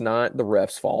 And it's not the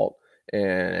ref's fault,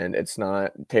 and it's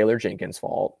not Taylor Jenkins'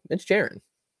 fault. It's Jaren.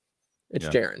 It's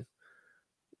Jaren.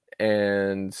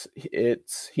 And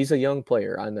he's a young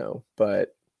player, I know,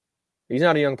 but he's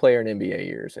not a young player in NBA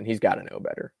years, and he's got to know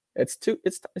better. It's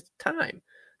time.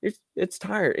 It's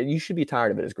tired. You should be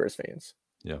tired of it as Grizz fans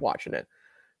watching it.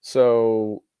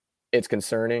 So it's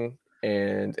concerning,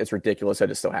 and it's ridiculous that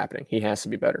it's still happening. He has to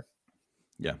be better.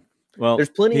 Yeah. Well, there's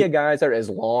plenty of guys that are as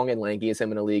long and lanky as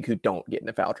him in the league who don't get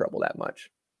into foul trouble that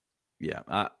much. Yeah,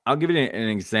 I'll give you an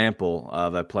example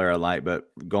of a player I like, but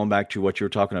going back to what you were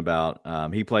talking about,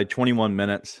 he played 21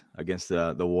 minutes against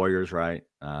the Warriors, right?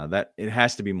 That it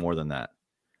has to be more than that.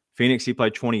 Phoenix, he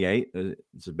played 28.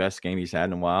 It's the best game he's had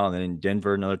in a while. And then in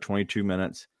Denver, another 22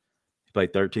 minutes. He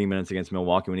played 13 minutes against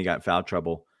Milwaukee when he got foul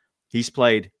trouble. He's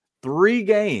played 3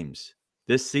 games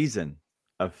this season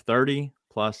of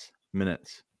 30-plus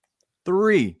minutes.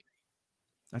 3.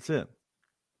 That's it.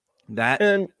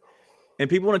 And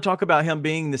people want to talk about him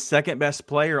being the second best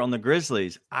player on the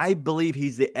Grizzlies. I believe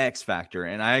he's the X factor,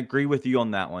 and I agree with you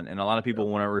on that one. And a lot of people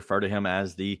want to refer to him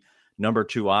as the number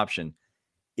 2 option.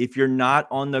 If you're not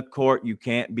on the court, you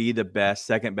can't be the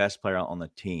second best player on the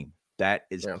team. That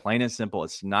is plain and simple.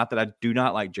 It's not that I do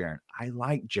not like Jaren. I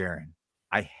like Jaren.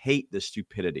 I hate the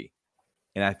stupidity.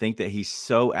 And I think that he's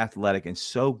so athletic and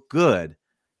so good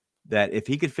that if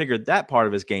he could figure that part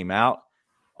of his game out,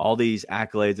 all these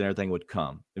accolades and everything would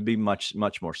come. It'd be much,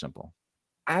 much more simple.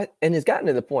 And it's gotten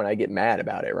to the point I get mad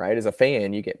about it, right? As a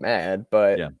fan, you get mad,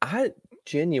 but I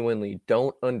genuinely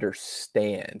don't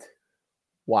understand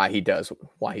why he does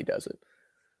it.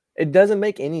 It doesn't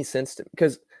make any sense to me,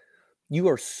 because you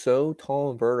are so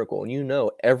tall and vertical,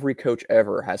 and every coach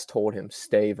ever has told him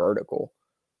stay vertical.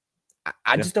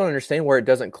 I just don't understand where it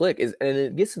doesn't click. And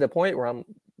it gets to the point where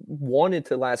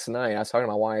last night, I was talking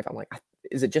to my wife, I'm like,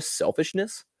 is it just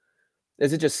selfishness?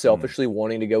 Is it just selfishly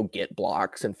wanting to go get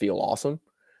blocks and feel awesome?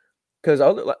 Because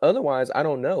otherwise, I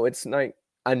don't know. It's like,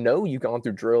 I know you've gone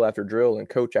through drill after drill and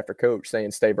coach after coach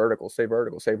saying, stay vertical, stay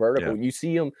vertical, stay vertical. Yeah. You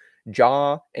see him,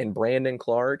 Ja and Brandon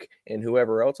Clark and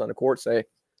whoever else on the court say,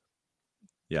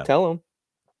 tell him.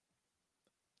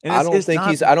 And I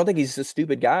don't think he's a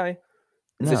stupid guy.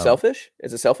 Is it selfish?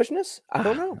 Is it selfishness? I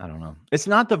don't know. I don't know. It's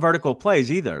not the vertical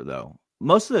plays either, though.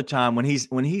 Most of the time when he's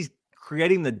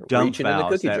creating the dump reaching fouls, in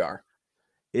the cookie jar.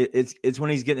 It's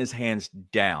when he's getting his hands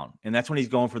down, and that's when he's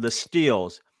going for the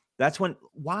steals. That's when.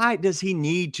 Why does he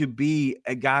need to be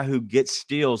a guy who gets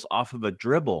steals off of a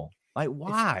dribble? Like,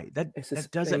 why? That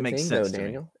doesn't make sense,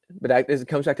 Daniel. But it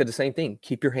comes back to the same thing.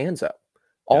 Keep your hands up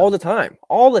all the time.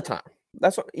 All the time.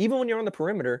 That's what, even when you're on the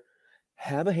perimeter,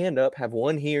 have a hand up, have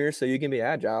one here so you can be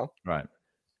agile. Right.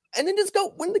 And then just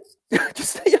go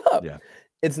just stay up. Yeah.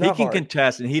 It's not He can hard.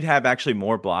 contest, and he'd have actually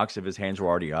more blocks if his hands were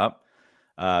already up,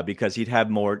 because he'd have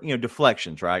more,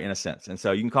 deflections, right, in a sense. And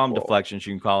so you can call them deflections,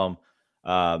 you can call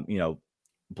them,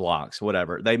 blocks,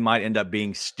 whatever. They might end up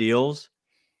being steals.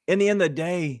 In the end of the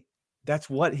day, that's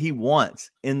what he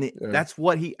wants. That's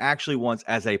what he actually wants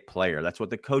as a player. That's what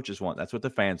the coaches want. That's what the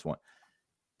fans want.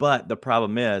 But the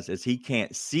problem is he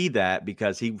can't see that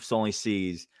because he only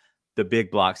sees the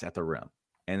big blocks at the rim.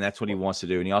 And that's what he wants to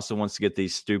do. And he also wants to get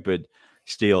these stupid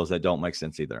steals that don't make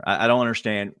sense either. I don't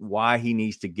understand why he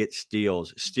needs to get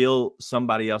steals, steal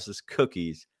somebody else's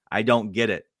cookies. I don't get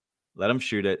it. Let him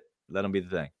shoot it. Let him be the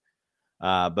thing.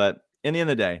 But in the end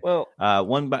of the day,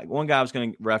 one guy I was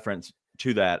going to reference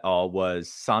to that all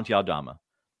was Santi Aldama.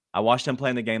 I watched him play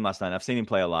in the game last night. I've seen him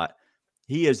play a lot.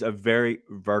 He is a very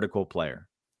vertical player.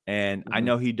 And I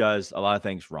know he does a lot of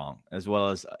things wrong, as well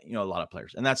as, a lot of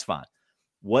players. And that's fine.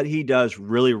 What he does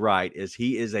really right is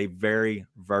he is a very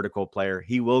vertical player.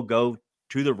 He will go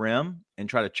to the rim and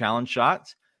try to challenge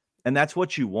shots. And that's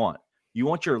what you want. You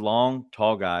want your long,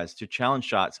 tall guys to challenge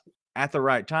shots at the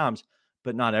right times,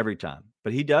 but not every time.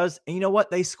 But he does. And you know what?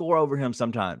 They score over him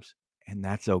sometimes. And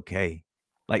that's okay.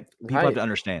 Like, people have to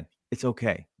understand. It's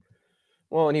okay.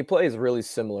 Well, and he plays really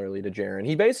similarly to Jaren.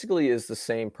 He basically is the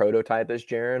same prototype as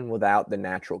Jaren without the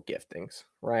natural giftings,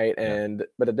 right? Yeah.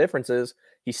 But the difference is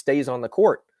he stays on the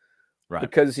court, right?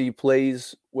 Because he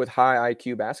plays with high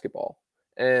IQ basketball.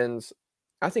 And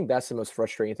I think that's the most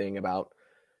frustrating thing about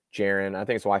Jaren. I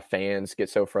think it's why fans get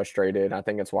so frustrated. I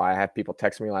think it's why I have people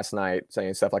text me last night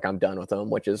saying stuff like I'm done with him,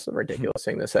 which is a ridiculous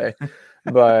thing to say.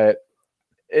 But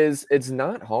it's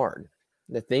not hard.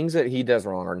 The things that he does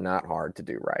wrong are not hard to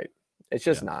do right. It's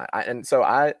just not. I'm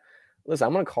going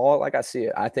to call it like I see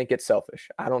it. I think it's selfish.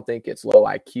 I don't think it's low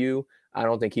IQ. I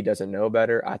don't think he doesn't know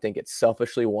better. I think it's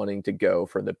selfishly wanting to go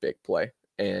for the big play.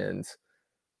 And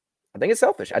I think it's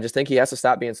selfish. I just think he has to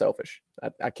stop being selfish.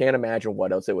 I can't imagine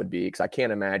what else it would be, because I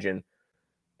can't imagine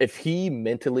if he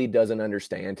mentally doesn't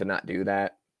understand to not do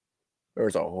that,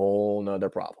 there's a whole nother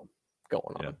problem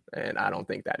going on. And I don't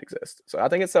think that exists. So I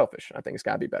think it's selfish. I think it's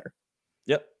got to be better.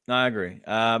 Yep, I agree.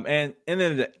 And in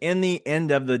the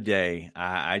end of the day,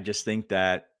 I just think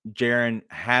that Jaren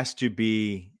has to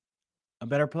be a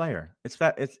better player.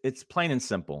 It's plain and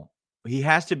simple. He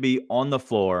has to be on the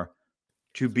floor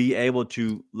to be able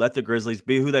to let the Grizzlies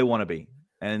be who they want to be,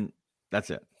 and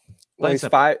that's it. Well,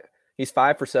 he's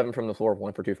 5 for 7 from the floor,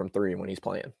 1 for 2 from 3 when he's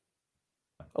playing.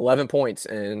 11 points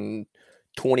in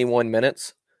 21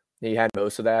 minutes. He had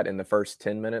most of that in the first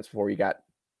 10 minutes before he got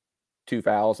 2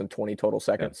 fouls and 20 total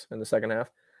seconds in the second half.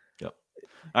 Yep.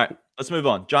 All right, let's move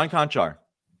on. John Konchar,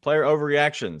 player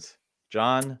overreactions.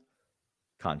 John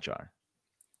Konchar.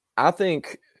 I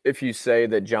think if you say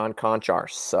that John Konchar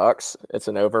sucks, it's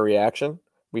an overreaction.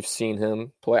 We've seen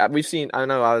him play. I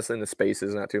know I was in the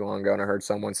Spaces not too long ago, and I heard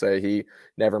someone say he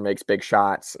never makes big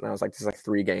shots. And I was like, this is like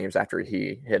 3 games after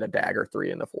he hit a dagger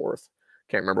 3 in the 4th.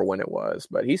 Can't remember when it was,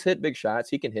 but he's hit big shots.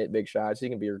 He can hit big shots. He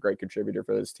can be a great contributor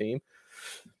for this team.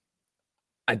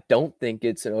 I don't think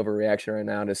it's an overreaction right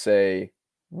now to say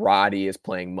Roddy is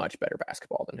playing much better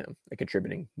basketball than him and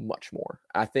contributing much more.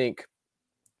 I think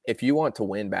if you want to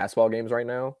win basketball games right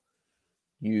now,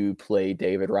 you play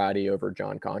David Roddy over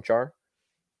John Konchar.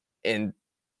 And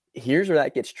here's where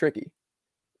that gets tricky.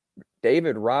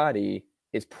 David Roddy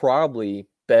is probably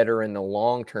better in the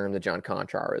long term than John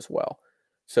Konchar as well.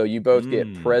 So you both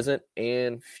get present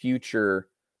and future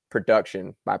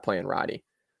production by playing Roddy.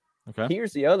 Okay.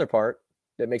 Here's the other part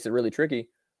that makes it really tricky.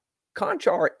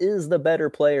 Konchar is the better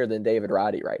player than David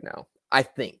Roddy right now. I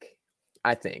think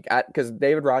because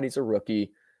David Roddy's a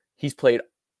rookie. He's played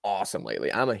awesome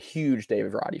lately. I'm a huge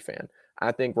David Roddy fan.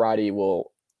 I think Roddy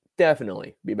will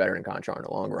definitely be better than Konchar in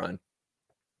the long run.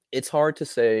 It's hard to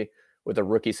say with a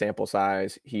rookie sample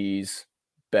size he's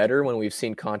better when we've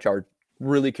seen Konchar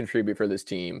really contribute for this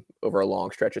team over a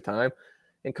long stretch of time.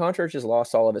 And Conchar just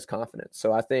lost all of his confidence.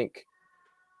 So I think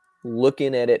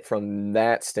looking at it from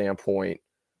that standpoint,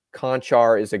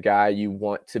 Conchar is a guy you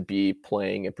want to be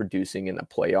playing and producing in the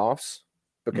playoffs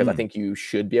because I think you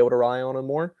should be able to rely on him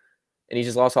more. And he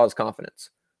just lost all his confidence.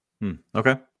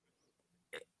 Okay.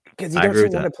 Because you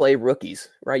don't want to play rookies,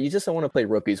 right? You just don't want to play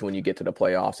rookies when you get to the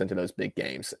playoffs, into those big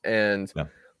games. And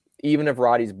even if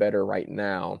Roddy's better right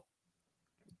now,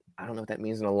 I don't know what that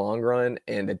means in the long run.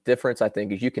 And the difference, I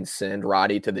think, is you can send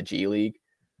Roddy to the G League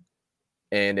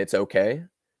and it's okay.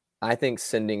 I think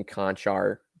sending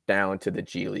Conchar down to the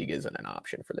G League isn't an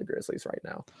option for the Grizzlies right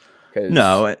now.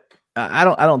 No, I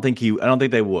don't think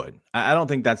they would. I don't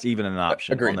think that's even an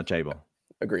option on the table.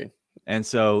 Agreed. And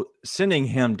so sending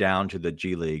him down to the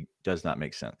G League does not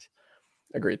make sense.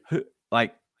 Agreed.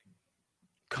 Like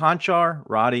Conchar,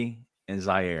 Roddy, and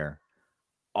Zaire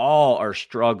all are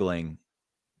struggling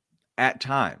at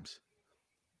times.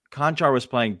 Conchar was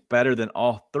playing better than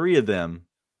all three of them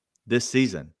this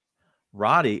season.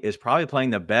 Roddy is probably playing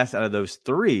the best out of those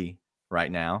three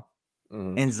right now.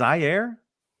 And Zaire,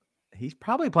 he's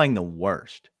probably playing the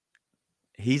worst.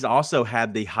 He's also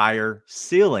had the higher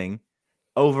ceiling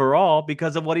overall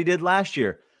because of what he did last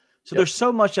year. So there's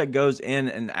so much that goes in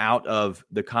and out of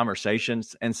the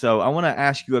conversations. And so I want to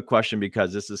ask you a question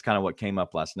because this is kind of what came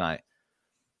up last night.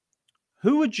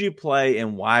 Who would you play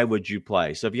and why would you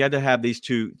play? So if you had to have these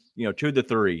two of the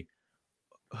three,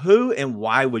 who and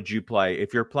why would you play?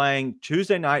 If you're playing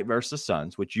Tuesday night versus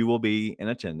Suns, which you will be in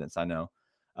attendance, I know,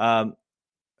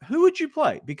 who would you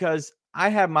play? Because I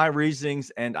have my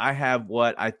reasonings and I have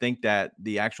what I think that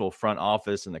the actual front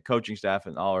office and the coaching staff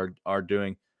and all are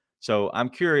doing. So I'm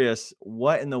curious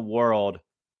what in the world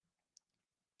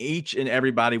each and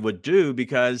everybody would do,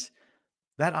 because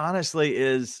that honestly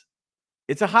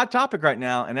it's a hot topic right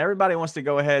now. And everybody wants to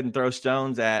go ahead and throw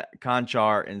stones at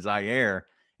Conchar and Zaire,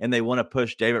 and they want to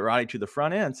push David Roddy to the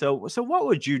front end. So what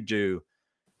would you do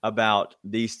about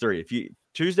these three? If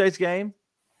Tuesday's game,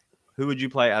 who would you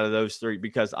play out of those three?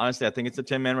 Because honestly, I think it's a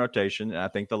 10-man rotation, and I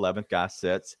think the 11th guy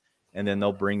sits, and then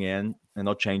they'll bring in and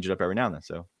they'll change it up every now and then.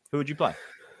 So who would you play?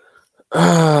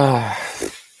 I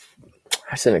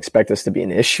didn't expect this to be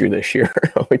an issue this year.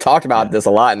 We talked about this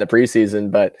a lot in the preseason,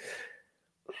 but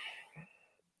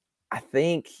I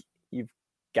think you've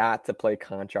got to play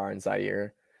Conchar and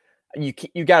Zaire. You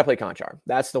got to play Conchar.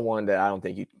 That's the one that I don't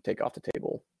think you can take off the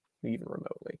table even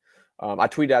remotely. I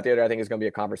tweeted out the other day, I think it's going to be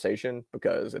a conversation,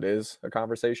 because it is a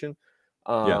conversation.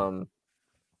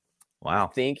 Wow.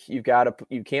 I think you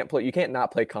can't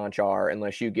not play Conchar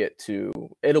unless you get to,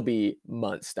 it'll be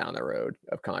months down the road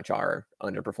of Conchar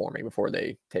underperforming before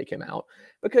they take him out,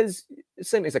 because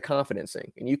it's a confidence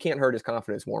thing, and you can't hurt his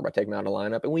confidence more by taking him out of the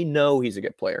lineup. And we know he's a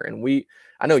good player. And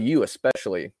I know you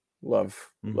especially love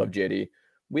Jitty.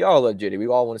 We all love Jitty. We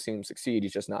all want to see him succeed.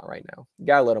 He's just not right now. You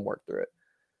got to let him work through it.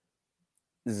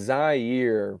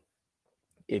 Zaire,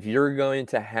 if you're going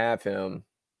to have him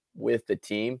with the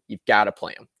team, you've got to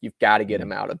play him. You've got to get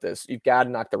him out of this. You've got to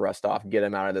knock the rust off, get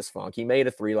him out of this funk. He made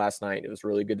a 3 last night. It was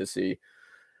really good to see.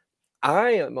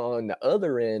 I am on the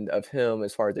other end of him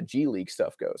as far as the G League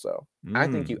stuff goes, though. I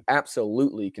think you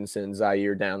absolutely can send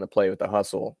Zaire down to play with the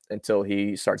hustle until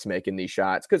he starts making these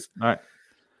shots, because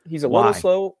he's a little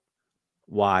slow.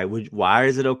 Why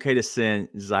is it okay to send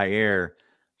Zaire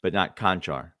but not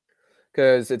Conchar?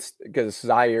 Because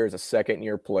Zaire is a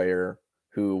second-year player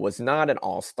who was not an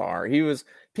all-star.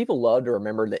 People love to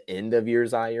remember the end of year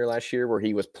Zaire last year, where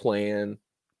he was playing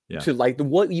to like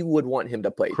what you would want him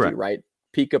to play to, right?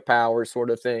 Peak of power sort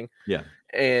of thing. Yeah.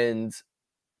 And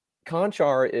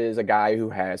Conchar is a guy who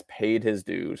has paid his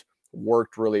dues,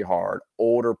 worked really hard,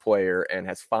 older player, and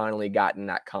has finally gotten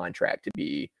that contract to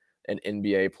be an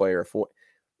NBA player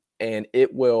and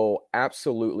it will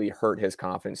absolutely hurt his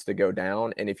confidence to go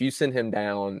down. And if you send him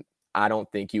down, I don't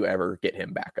think you ever get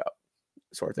him back up,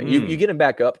 sort of thing. You get him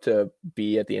back up to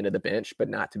be at the end of the bench, but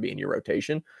not to be in your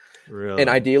rotation. Really? And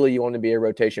ideally you want to be a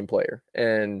rotation player.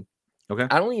 And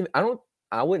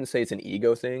I wouldn't say it's an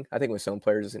ego thing. I think with some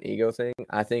players it's an ego thing.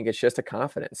 I think it's just a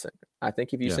confidence thing. I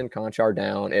think if you send Conchar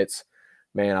down, it's,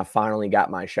 man, I finally got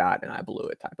my shot and I blew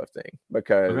it type of thing,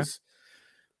 because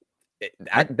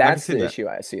that's the issue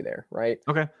I see there, right?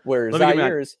 Okay. Where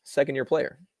Zaire is second-year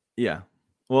player. Yeah.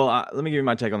 Well, let me give you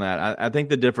my take on that. I think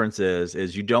the difference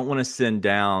is you don't want to send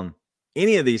down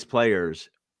any of these players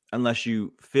unless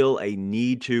you feel a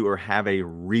need to or have a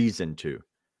reason to.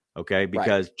 Okay.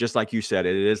 Because just like you said,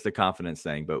 it is the confidence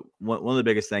thing. But one of the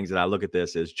biggest things that I look at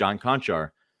this is John Conchar.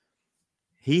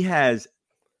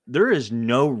 There is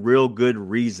no real good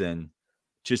reason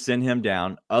to send him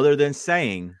down other than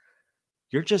saying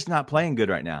you're just not playing good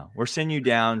right now. We're sending you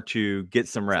down to get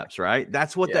some reps, right?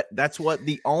 That's what that's what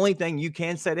the only thing you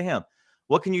can say to him.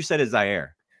 What can you say to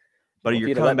Zaire? But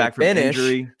you're coming back from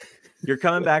injury. You're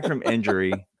coming back from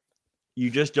injury. You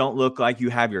just don't look like you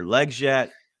have your legs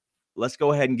yet. Let's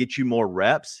go ahead and get you more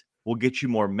reps. We'll get you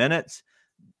more minutes.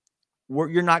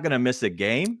 You're not going to miss a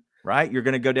game, right? You're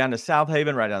going to go down to South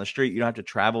Haven, right down the street. You don't have to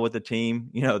travel with the team.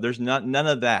 There's none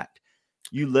of that.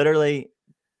 You literally,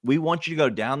 we want you to go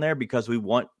down there because we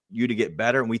want you to get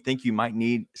better, and we think you might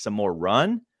need some more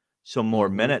run, some more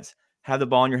minutes, have the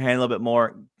ball in your hand a little bit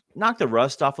more, knock the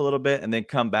rust off a little bit, and then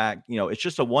come back. It's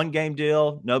just a one-game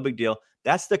deal, no big deal.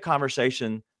 That's the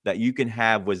conversation that you can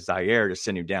have with Zaire to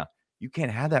send him down. You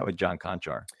can't have that with John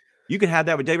Konchar. You can have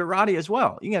that with David Roddy as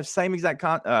well. You can have the same exact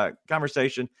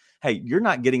conversation. Hey, you're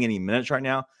not getting any minutes right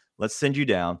now. Let's send you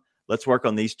down. Let's work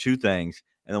on these two things,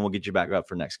 and then we'll get you back up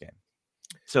for next game.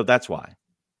 So that's why.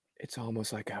 It's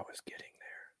almost like I was getting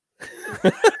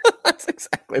there. That's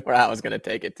exactly where I was going to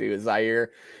take it to.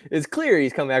 Zaire is clear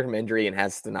he's coming back from injury and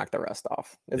has to knock the rust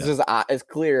off. It's just it's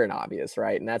clear and obvious,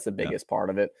 right? And that's the biggest part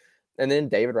of it. And then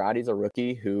David Roddy's a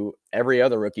rookie who every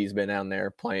other rookie's been down there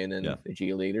playing in the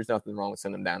G League. There's nothing wrong with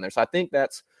sending him down there. So I think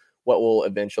that's what will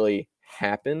eventually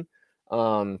happen.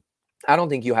 I don't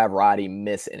think you'll have Roddy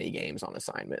miss any games on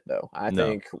assignment, though. I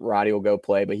think Roddy will go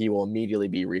play, but he will immediately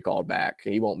be recalled back.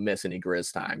 He won't miss any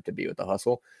Grizz time to be with the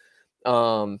Hustle.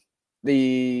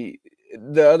 The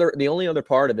only other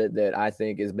part of it that I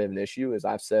think has been an issue is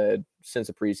I've said since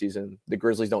the preseason, the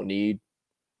Grizzlies don't need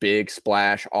big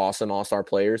splash, awesome all-star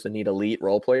players. They need elite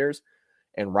role players.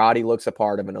 And Roddy looks a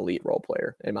part of an elite role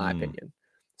player, in my opinion.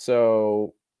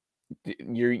 So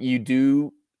you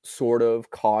do sort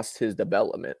of cost his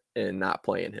development in not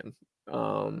playing him.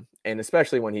 And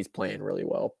especially when he's playing really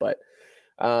well. But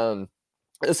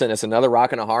listen, it's another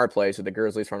rock and a hard place that the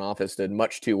Grizzlies front office did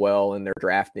much too well in their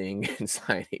drafting and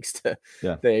signings.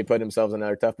 They put themselves in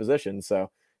another tough position. So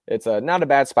it's not a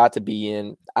bad spot to be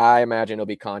in. I imagine it'll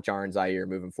be Konchar and Zaire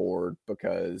moving forward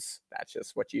because that's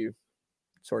just what you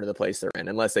sort of the place they're in,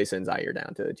 unless they send Zaire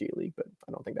down to the G League. But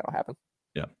I don't think that'll happen.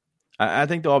 Yeah. I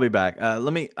think they'll all be back.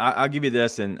 I'll give you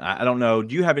this, and I don't know.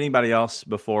 Do you have anybody else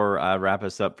before I wrap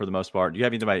us up for the most part? Do you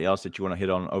have anybody else that you want to hit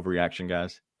on overreaction,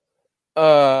 guys?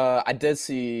 I did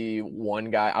see one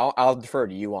guy. I'll defer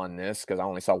to you on this because I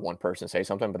only saw one person say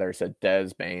something, but they said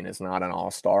Des Bane is not an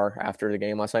all-star after the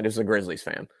game last night. It was a Grizzlies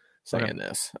fan saying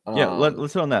this.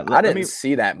 Let's hit on that. I didn't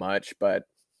see that much, but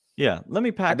let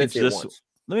me package this.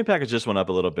 Let me package this one up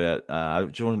a little bit. I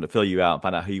just wanted to fill you out and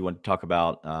find out who you want to talk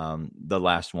about the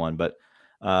last one. But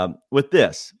with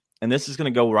this, and this is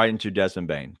going to go right into Desmond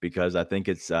Bane because I think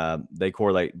it's they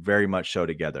correlate very much so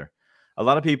together. A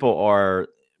lot of people are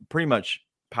pretty much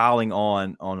piling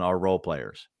on our role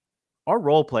players. Our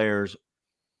role players,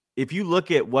 if you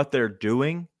look at what they're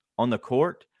doing on the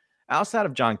court, outside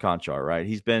of John Konchar, right?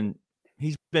 He's been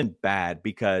bad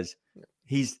because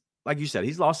he's, like you said,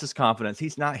 he's lost his confidence.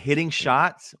 He's not hitting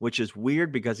shots, which is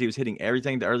weird because he was hitting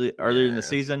everything earlier in the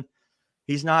season.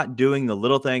 He's not doing the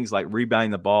little things like rebounding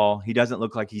the ball. He doesn't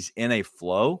look like he's in a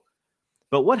flow.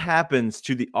 But what happens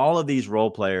to all of these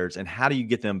role players and how do you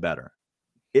get them better?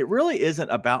 It really isn't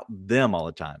about them all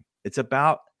the time. It's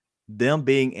about them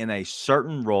being in a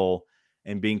certain role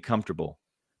and being comfortable.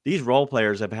 These role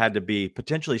players have had to be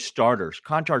potentially starters.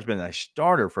 Konchar's been a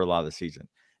starter for a lot of the season.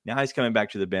 Now he's coming back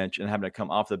to the bench and having to come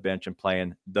off the bench and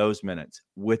playing those minutes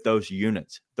with those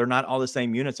units. They're not all the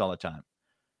same units all the time.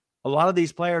 A lot of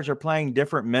these players are playing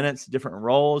different minutes, different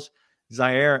roles.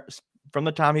 Zaire, from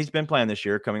the time he's been playing this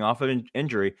year, coming off of an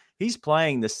injury, he's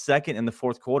playing the second and the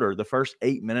fourth quarter, the first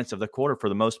 8 minutes of the quarter for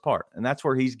the most part. And that's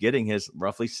where he's getting his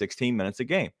roughly 16 minutes a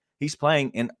game. He's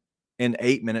playing in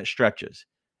 8-minute stretches.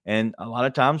 And a lot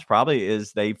of times probably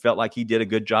is they felt like he did a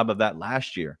good job of that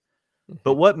last year.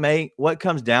 But what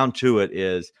comes down to it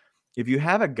is if you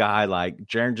have a guy like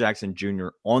Jaren Jackson Jr.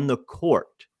 on the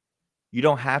court, you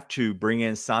don't have to bring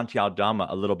in Santi Aldama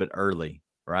a little bit early,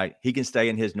 right? He can stay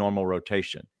in his normal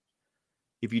rotation.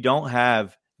 If you don't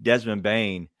have Desmond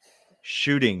Bane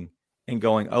shooting and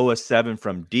going 0-7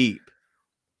 from deep,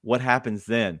 what happens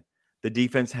then? The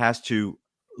defense has to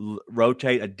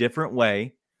rotate a different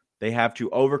way. They have to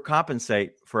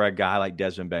overcompensate for a guy like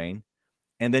Desmond Bane.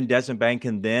 And then Desmond Bane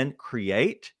can then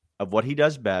create of what he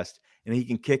does best, and he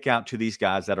can kick out to these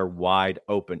guys that are wide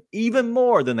open, even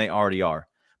more than they already are.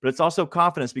 But it's also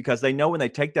confidence because they know when they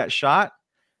take that shot,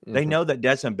 they know that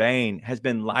Desmond Bane has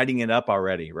been lighting it up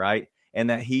already, right? And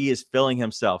that he is feeling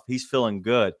himself. He's feeling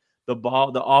good. The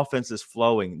ball, the offense is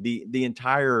flowing. The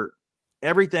entire,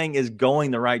 everything is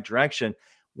going the right direction.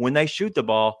 When they shoot the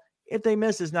ball, If they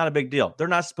miss, it's not a big deal. They're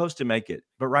not supposed to make it.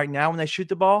 But right now, when they shoot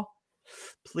the ball,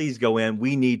 please go in.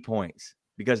 We need points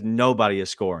because nobody is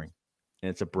scoring. And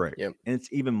it's a brick. Yep. And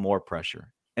it's even more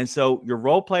pressure. And so your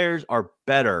role players are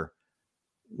better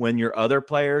when your other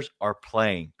players are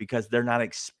playing because they're not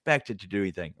expected to do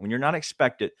anything. When you're not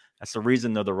expected, that's the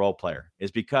reason they're the role player,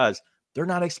 is because they're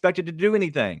not expected to do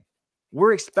anything.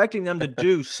 We're expecting them to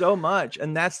do so much,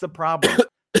 and that's the problem.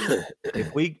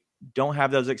 If we don't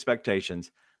have those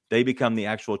expectations, they become the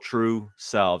actual true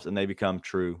selves, and they become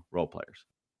true role players.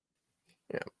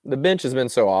 Yeah, the bench has been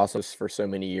so awesome for so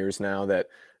many years now that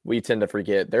we tend to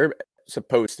forget they're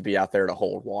supposed to be out there to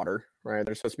hold water, right?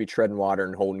 They're supposed to be treading water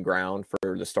and holding ground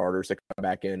for the starters to come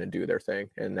back in and do their thing,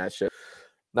 and that's just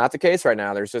not the case right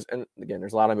now. There's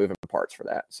a lot of moving parts for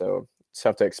that, so it's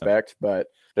tough to expect. But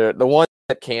the one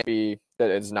that can't be,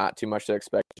 that is not too much to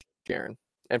expect, is Jaren.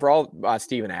 And for all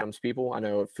Steven Adams people, I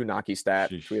know Funaki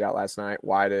Stat tweeted out last night,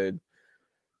 why did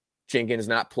Jenkins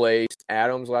not play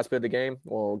Adams last bit of the game?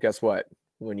 Well, guess what?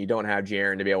 When you don't have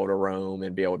Jaren to be able to roam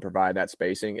and be able to provide that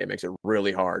spacing, it makes it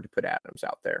really hard to put Adams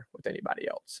out there with anybody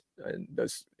else in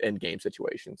those end game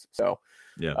situations. So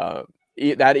yeah,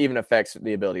 that even affects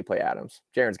the ability to play Adams.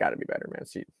 Jaren's got to be better, man.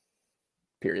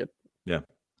 Period. Yeah,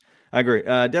 I agree.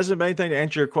 Desmond, anything to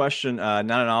answer your question? Not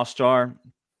an all-star.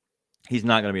 He's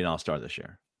not going to be an all-star this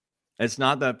year. It's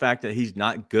not the fact that he's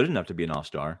not good enough to be an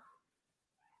all-star.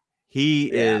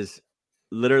 He is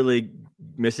literally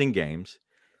missing games.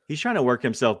 He's trying to work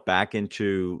himself back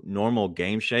into normal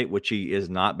game shape, which he is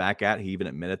not back at. He even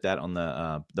admitted that on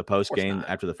the post game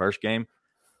after the first game.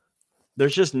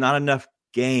 There's just not enough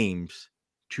games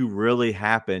to really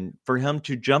happen for him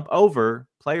to jump over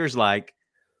players like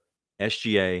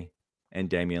SGA and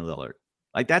Damian Lillard.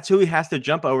 Like, that's who he has to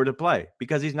jump over to play,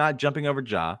 because he's not jumping over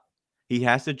Ja. He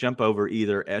has to jump over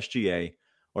either SGA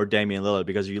or Damian Lillard,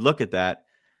 because if you look at that,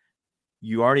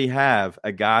 you already have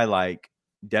a guy like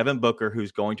Devin Booker,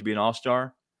 who's going to be an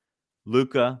all-star,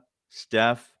 Luka,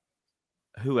 Steph,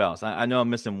 who else? I know I'm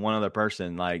missing one other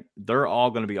person. Like, they're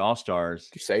all going to be all-stars.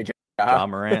 Did you say Ja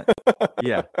Morant?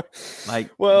 Yeah.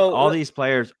 Like, all these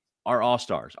players are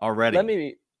all-stars already.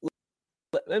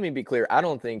 Let me be clear. I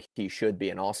don't think he should be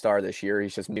an all-star this year.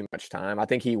 He's just too much time. I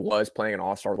think he was playing an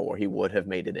all-star before. He would have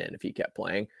made it in if he kept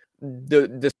playing.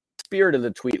 The spirit of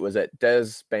the tweet was that Des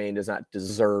Bane does not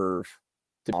deserve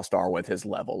to be an all-star with his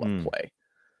level of play.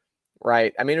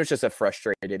 Right? I mean, it was just a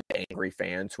frustrated, angry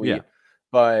fan tweet. Yeah.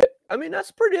 But, I mean,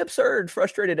 that's pretty absurd.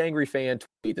 Frustrated, angry fan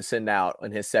tweet to send out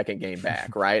in his second game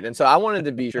back, right? And so I wanted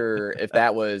to be sure if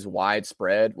that was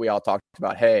widespread. We all talked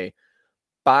about, hey,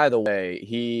 by the way,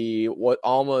 he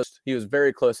was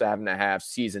very close to having to have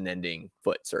season-ending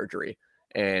foot surgery,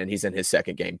 and he's in his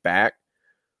second game back.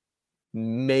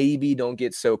 Maybe don't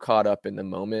get so caught up in the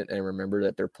moment and remember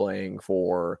that they're playing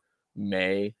for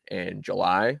May and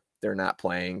July. They're not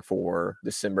playing for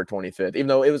December 25th, even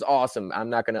though it was awesome.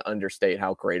 I'm not going to understate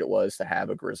how great it was to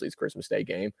have a Grizzlies Christmas Day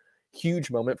game.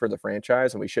 Huge moment for the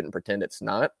franchise, and we shouldn't pretend it's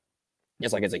not.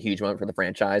 Just like it's a huge moment for the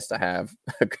franchise to have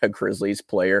a Grizzlies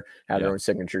player have their own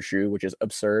signature shoe, which is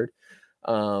absurd.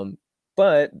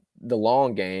 But the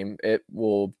long game, it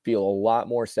will feel a lot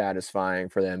more satisfying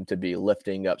for them to be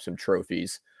lifting up some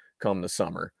trophies come the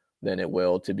summer than it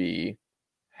will to be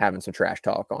having some trash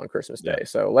talk on Christmas Day.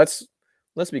 So let's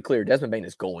be clear. Desmond Bane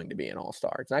is going to be an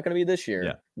all-star. It's not going to be this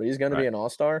year, but he's going to be an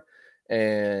all-star.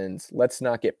 And let's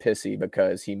not get pissy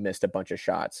because he missed a bunch of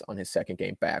shots on his second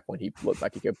game back when he looked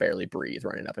like he could barely breathe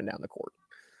running up and down the court.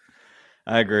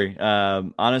 I agree.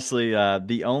 Honestly,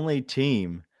 the only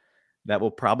team that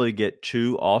will probably get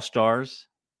 2 all-stars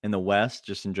in the West,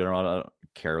 just in general, I don't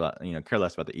care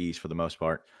less about the East for the most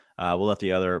part. We'll let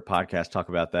the other podcast talk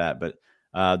about that. But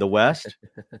the West,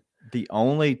 the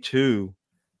only 2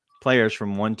 players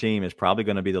from one team is probably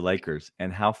going to be the Lakers.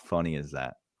 And how funny is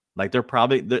that? Like, they're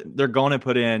going to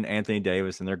put in Anthony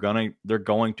Davis, and they're going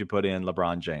to put in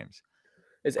LeBron James.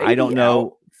 I don't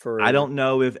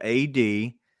know if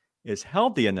AD is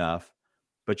healthy enough,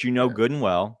 but good and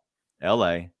well,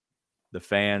 LA, the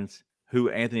fans, who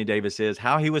Anthony Davis is,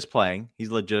 how he was playing.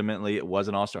 He's legitimately, it was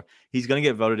an all-star. He's going to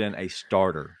get voted in a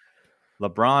starter.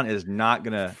 LeBron is not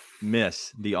going to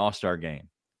miss the all-star game.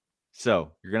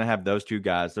 So you're going to have those 2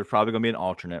 guys. There's probably going to be an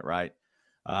alternate, right?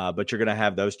 But you're going to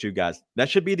have those 2 guys. That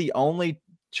should be the only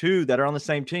 2 that are on the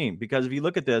same team, because if you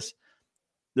look at this,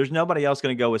 there's nobody else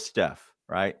going to go with Steph,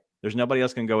 right? There's nobody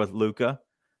else going to go with Luka.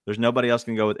 There's nobody else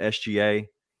going to go with SGA,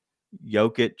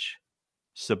 Jokic,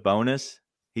 Sabonis.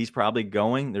 He's probably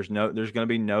going. There's going to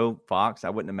be no Fox. I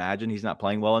wouldn't imagine. He's not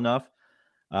playing well enough.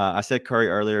 I said Curry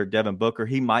earlier, Devin Booker.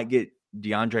 He might get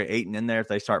DeAndre Ayton in there if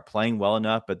they start playing well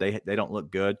enough, but they don't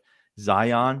look good.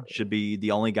 Zion should be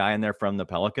the only guy in there from the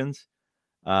Pelicans.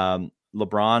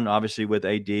 LeBron, obviously, with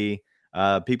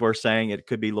AD. People are saying it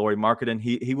could be Lauri Markkanen.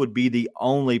 He would be the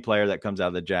only player that comes out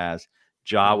of the Jazz.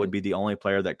 Ja would be the only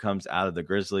player that comes out of the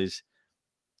Grizzlies.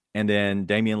 And then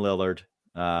Damian Lillard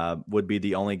would be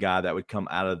the only guy that would come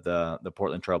out of the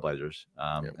Portland Trailblazers.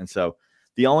 And so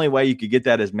the only way you could get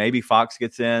that is maybe Fox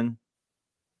gets in.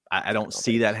 I don't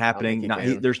see that happening.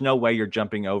 There's no way you're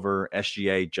jumping over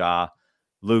SGA, Ja,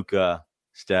 Luka,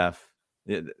 Steph.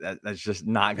 That's just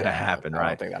not going to happen, right? I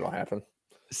don't think that'll happen.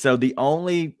 So the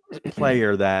only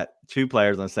two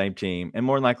players on the same team, and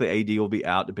more than likely AD will be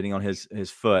out depending on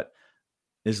his foot,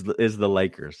 is the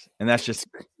Lakers. And that's just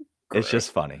it's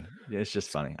just funny. It's just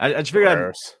funny. I just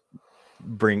figured I'd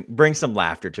bring some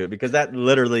laughter to it because that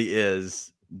literally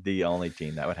is the only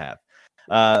team that would have.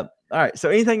 All right. So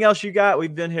anything else you got?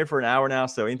 We've been here for an hour now.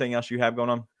 So anything else you have going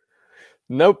on?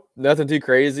 Nope, nothing too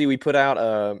crazy. We put out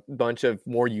a bunch of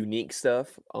more unique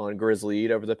stuff on Grizzly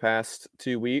over the past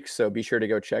 2 weeks. So be sure to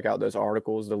go check out those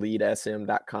articles,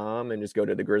 theleadsm.com, and just go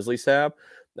to the Grizzly tab.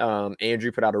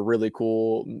 Andrew put out a really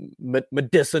cool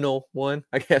medicinal one,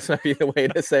 I guess might be the way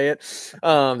to say it,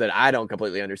 that I don't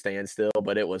completely understand still,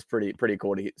 but it was pretty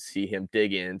cool to see him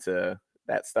dig into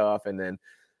that stuff. And then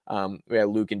we had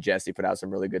Luke and Jesse put out some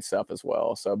really good stuff as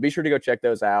well. So be sure to go check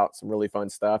those out. Some really fun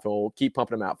stuff. And we'll keep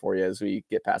pumping them out for you as we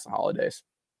get past the holidays.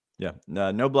 Yeah.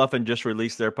 No Bluffing just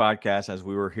released their podcast as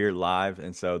we were here live.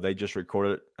 And so they just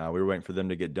recorded it. We were waiting for them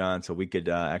to get done so we could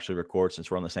actually record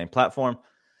since we're on the same platform.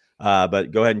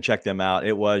 But go ahead and check them out.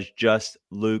 It was just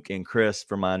Luke and Chris,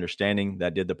 from my understanding,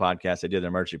 that did the podcast. They did the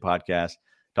emergency podcast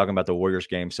talking about the Warriors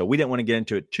game. So we didn't want to get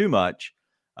into it too much.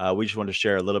 We just wanted to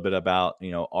share a little bit about,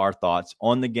 our thoughts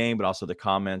on the game, but also the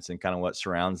comments and kind of what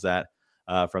surrounds that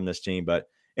from this team. But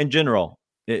in general,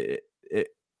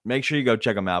 make sure you go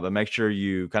check them out, but make sure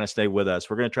you kind of stay with us.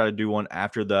 We're going to try to do one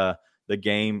after the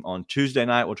game on Tuesday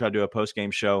night. We'll try to do a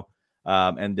post-game show.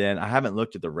 And then I haven't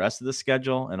looked at the rest of the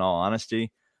schedule, in all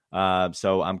honesty.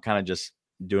 So I'm kind of just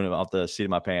doing it off the seat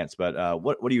of my pants. But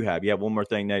what do you have? You have one more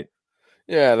thing, Nate?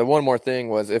 Yeah, the one more thing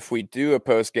was if we do a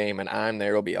post game and I'm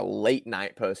there, it'll be a late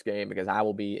night post game because I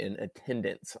will be in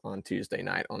attendance on Tuesday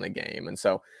night on the game. And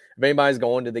so if anybody's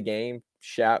going to the game,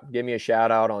 give me a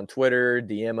shout out on Twitter,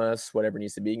 DM us, whatever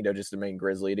needs to be. You can go just the main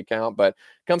Grizzly account, but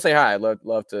come say hi. I'd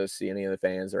love to see any of the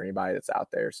fans or anybody that's out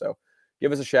there. So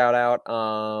give us a shout out.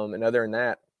 And other than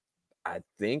that, I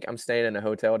think I'm staying in a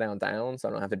hotel downtown, so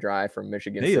I don't have to drive from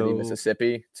Michigan City,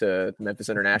 Mississippi to Memphis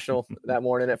International that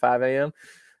morning at 5 a.m.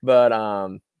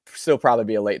 But still probably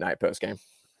be a late night post game.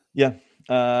 Yeah.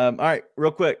 All right.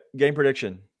 Real quick game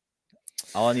prediction.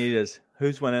 All I need is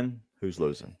who's winning, who's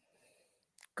losing.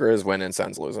 Grizz winning,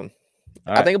 Suns losing.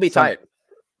 Right. I think it'll be tight.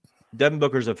 Devin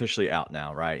Booker's officially out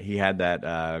now, right? He had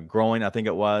that groin, I think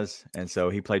it was, and so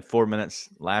he played 4 minutes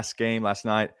last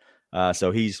night.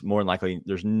 So he's more than likely.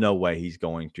 There's no way he's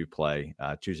going to play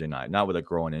Tuesday night, not with a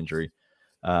groin injury.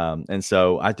 And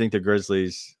so I think the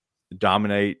Grizzlies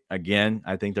dominate again.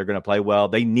 I think they're going to play well.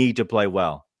 They need to play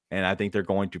well, and I think they're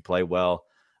going to play well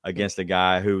against a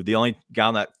guy who the only guy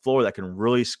on that floor that can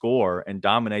really score and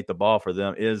dominate the ball for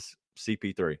them is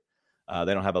CP3.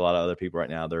 They don't have a lot of other people right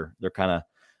now. They're kind of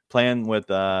playing with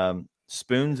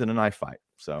spoons in a knife fight.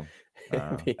 So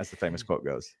as the famous quote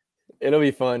goes. It'll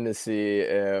be fun to see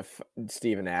if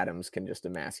Steven Adams can just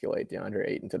emasculate DeAndre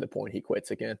Ayton to the point he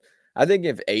quits again. I think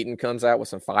if Ayton comes out with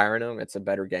some fire in him, it's a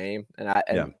better game. And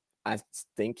I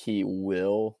think he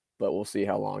will, but we'll see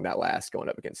how long that lasts going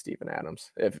up against Steven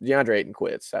Adams. If DeAndre Ayton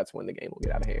quits, that's when the game will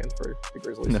get out of hand for the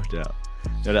Grizzlies. No doubt.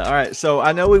 All right, so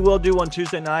I know we will do one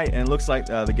Tuesday night, and it looks like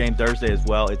the game Thursday as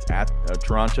well. It's at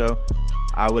Toronto.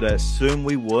 I would assume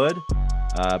we would,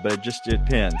 but it just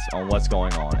depends on what's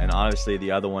going on. And honestly,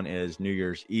 the other one is New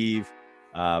Year's Eve.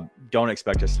 Don't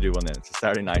expect us to do one then. It's a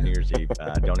Saturday night, New Year's Eve.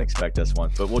 Don't expect us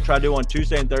one, but we'll try to do one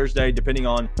Tuesday and Thursday, depending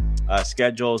on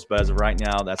schedules. But as of right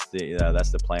now, that's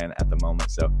the plan at the moment.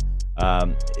 So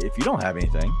if you don't have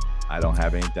anything, I don't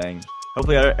have anything.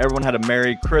 Hopefully everyone had a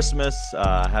Merry Christmas,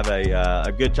 have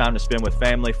a good time to spend with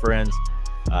family, friends,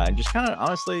 and just kind of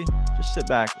honestly just sit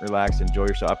back, relax, enjoy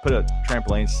yourself. I put a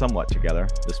trampoline somewhat together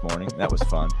this morning. That was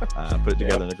fun. Put it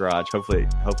together in the garage. Hopefully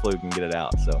we can get it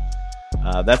out. So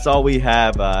that's all we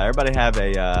have. Everybody have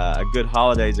a good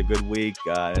holidays, a good week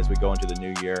as we go into the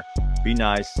new year. Be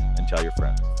nice and tell your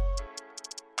friends.